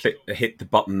so want to hit the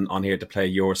button on here to play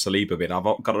your Saliba bit. I've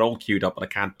got it all queued up, but I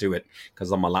can't do it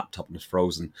because on my laptop and it's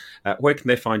frozen. Where can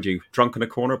they find you? Drunk in a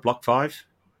corner, Block 5?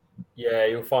 Yeah,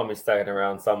 you'll find me staying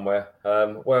around somewhere.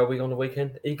 Where are we on the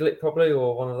weekend? Eaglet probably,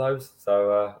 or one of those.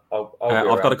 So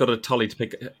I've got to go to Tully to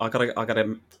pick. I got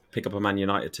to pick up a Man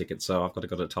United ticket, so I've got to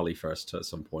go to Tully first at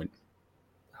some point.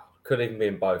 Could even be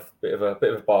in both. Bit of a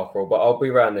bar crawl, but I'll be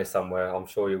around there somewhere. I'm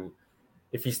sure you.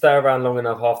 If you stay around long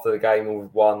enough after the game or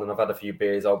we've won and I've had a few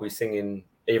beers, I'll be singing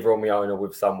either on my own or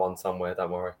with someone somewhere.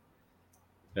 Don't worry.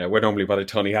 Yeah, we're normally by the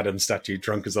Tony Adams statue,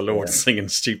 drunk as a lord, singing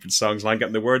stupid songs. And I'm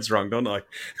getting the words wrong, don't I?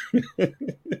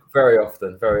 Very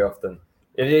often.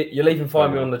 You'll even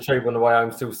find me on the tube on the way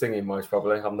home still singing, most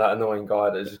probably. I'm that annoying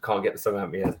guy that just can't get the song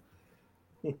out of my head.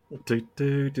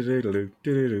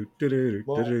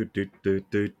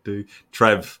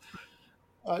 Trev.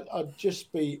 I'd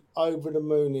just be over the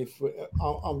moon if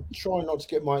I'm trying not to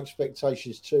get my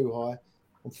expectations too high.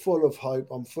 I'm full of hope.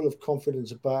 I'm full of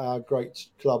confidence about our great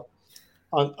club.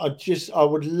 I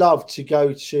would love to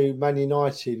go to Man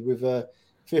United with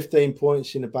 15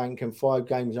 points in the bank and 5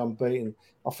 games unbeaten.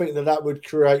 I think that would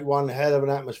create one hell of an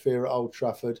atmosphere at Old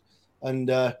Trafford, and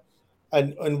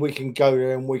we can go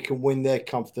there and we can win there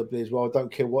comfortably as well. I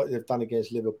don't care what they've done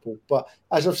against Liverpool. But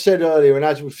as I've said earlier, and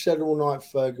as we've said all night,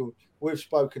 Fergus, we've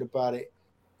spoken about it.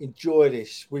 Enjoy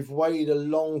this. We've waited a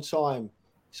long time.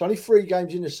 It's only 3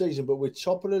 games in the season, but we're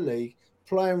top of the league,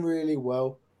 playing really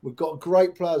well. We've got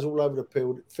great players all over the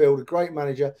field, a great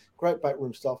manager, great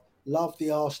backroom staff. Love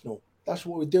the Arsenal. That's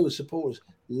what we do as supporters.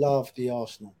 Love the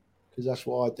Arsenal, because that's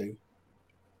what I do.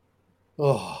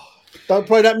 Oh, don't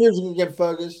play that music again,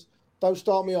 Fergus. Don't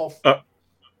start me off.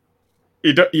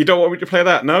 You don't want me to play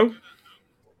that, no?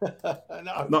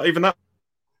 No. Not even that?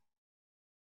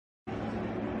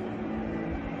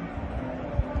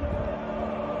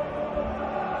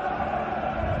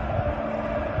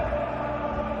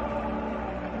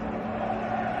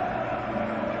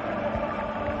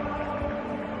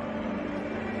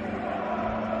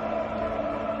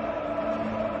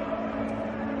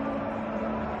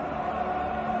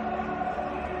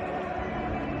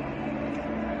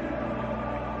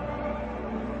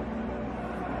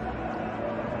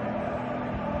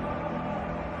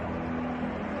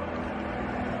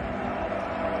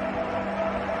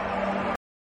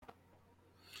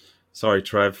 Sorry,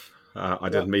 Trev. I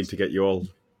didn't mean to get you all.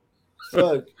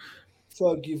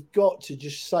 Ferg, you've got to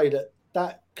just say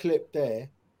that clip there,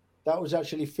 that was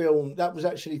actually filmed. That was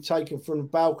actually taken from the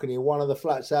balcony of one of the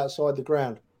flats outside the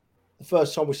ground. The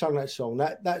first time we sung that song,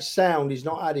 that sound is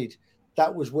not added.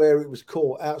 That was where it was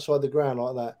caught outside the ground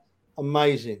like that.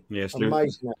 Amazing. Yes,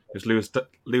 amazing. It's Lewis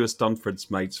Dunford's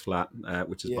mate's flat,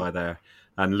 which is by there.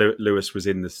 And Lewis was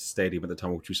in the stadium at the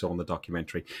time, which we saw in the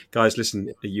documentary. Guys,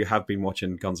 listen, you have been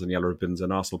watching Guns and Yellow Ribbons,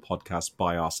 an Arsenal podcast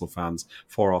by Arsenal fans,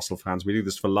 for Arsenal fans. We do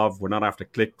this for love. We're not after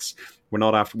clicks. We're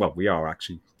not after, well, we are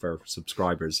actually for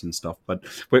subscribers and stuff, but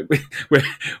we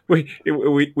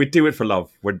do it for love.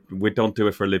 We don't do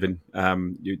it for a living.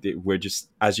 We're just,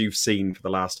 as you've seen for the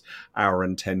last hour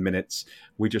and 10 minutes,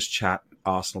 we just chat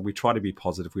Arsenal. We try to be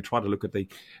positive. We try to look at the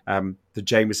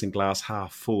Jameson glass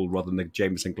half full rather than the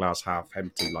Jameson glass half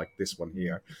empty, like this one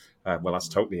here. Well, that's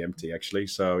totally empty, actually.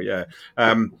 So yeah,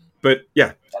 but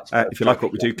yeah, if you like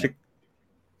what we do, click.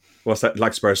 What's that?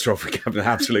 Like Spurs Trophy Cabinet?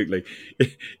 Absolutely.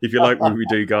 If you like what we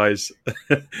do, guys,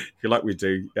 if you like what we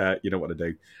do, you know what to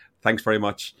do. Thanks very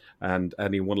much. And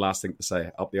any one last thing to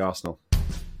say: up the Arsenal.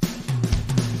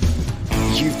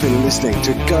 You've been listening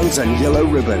to Guns and Yellow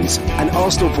Ribbons, an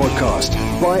Arsenal podcast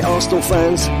by Arsenal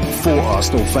fans for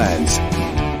Arsenal fans.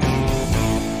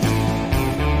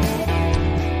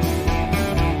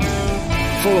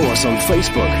 Follow us on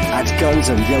Facebook at Guns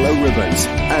and Yellow Ribbons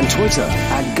and Twitter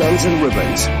at Guns and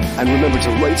Ribbons. And remember to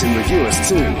rate and review us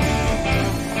too.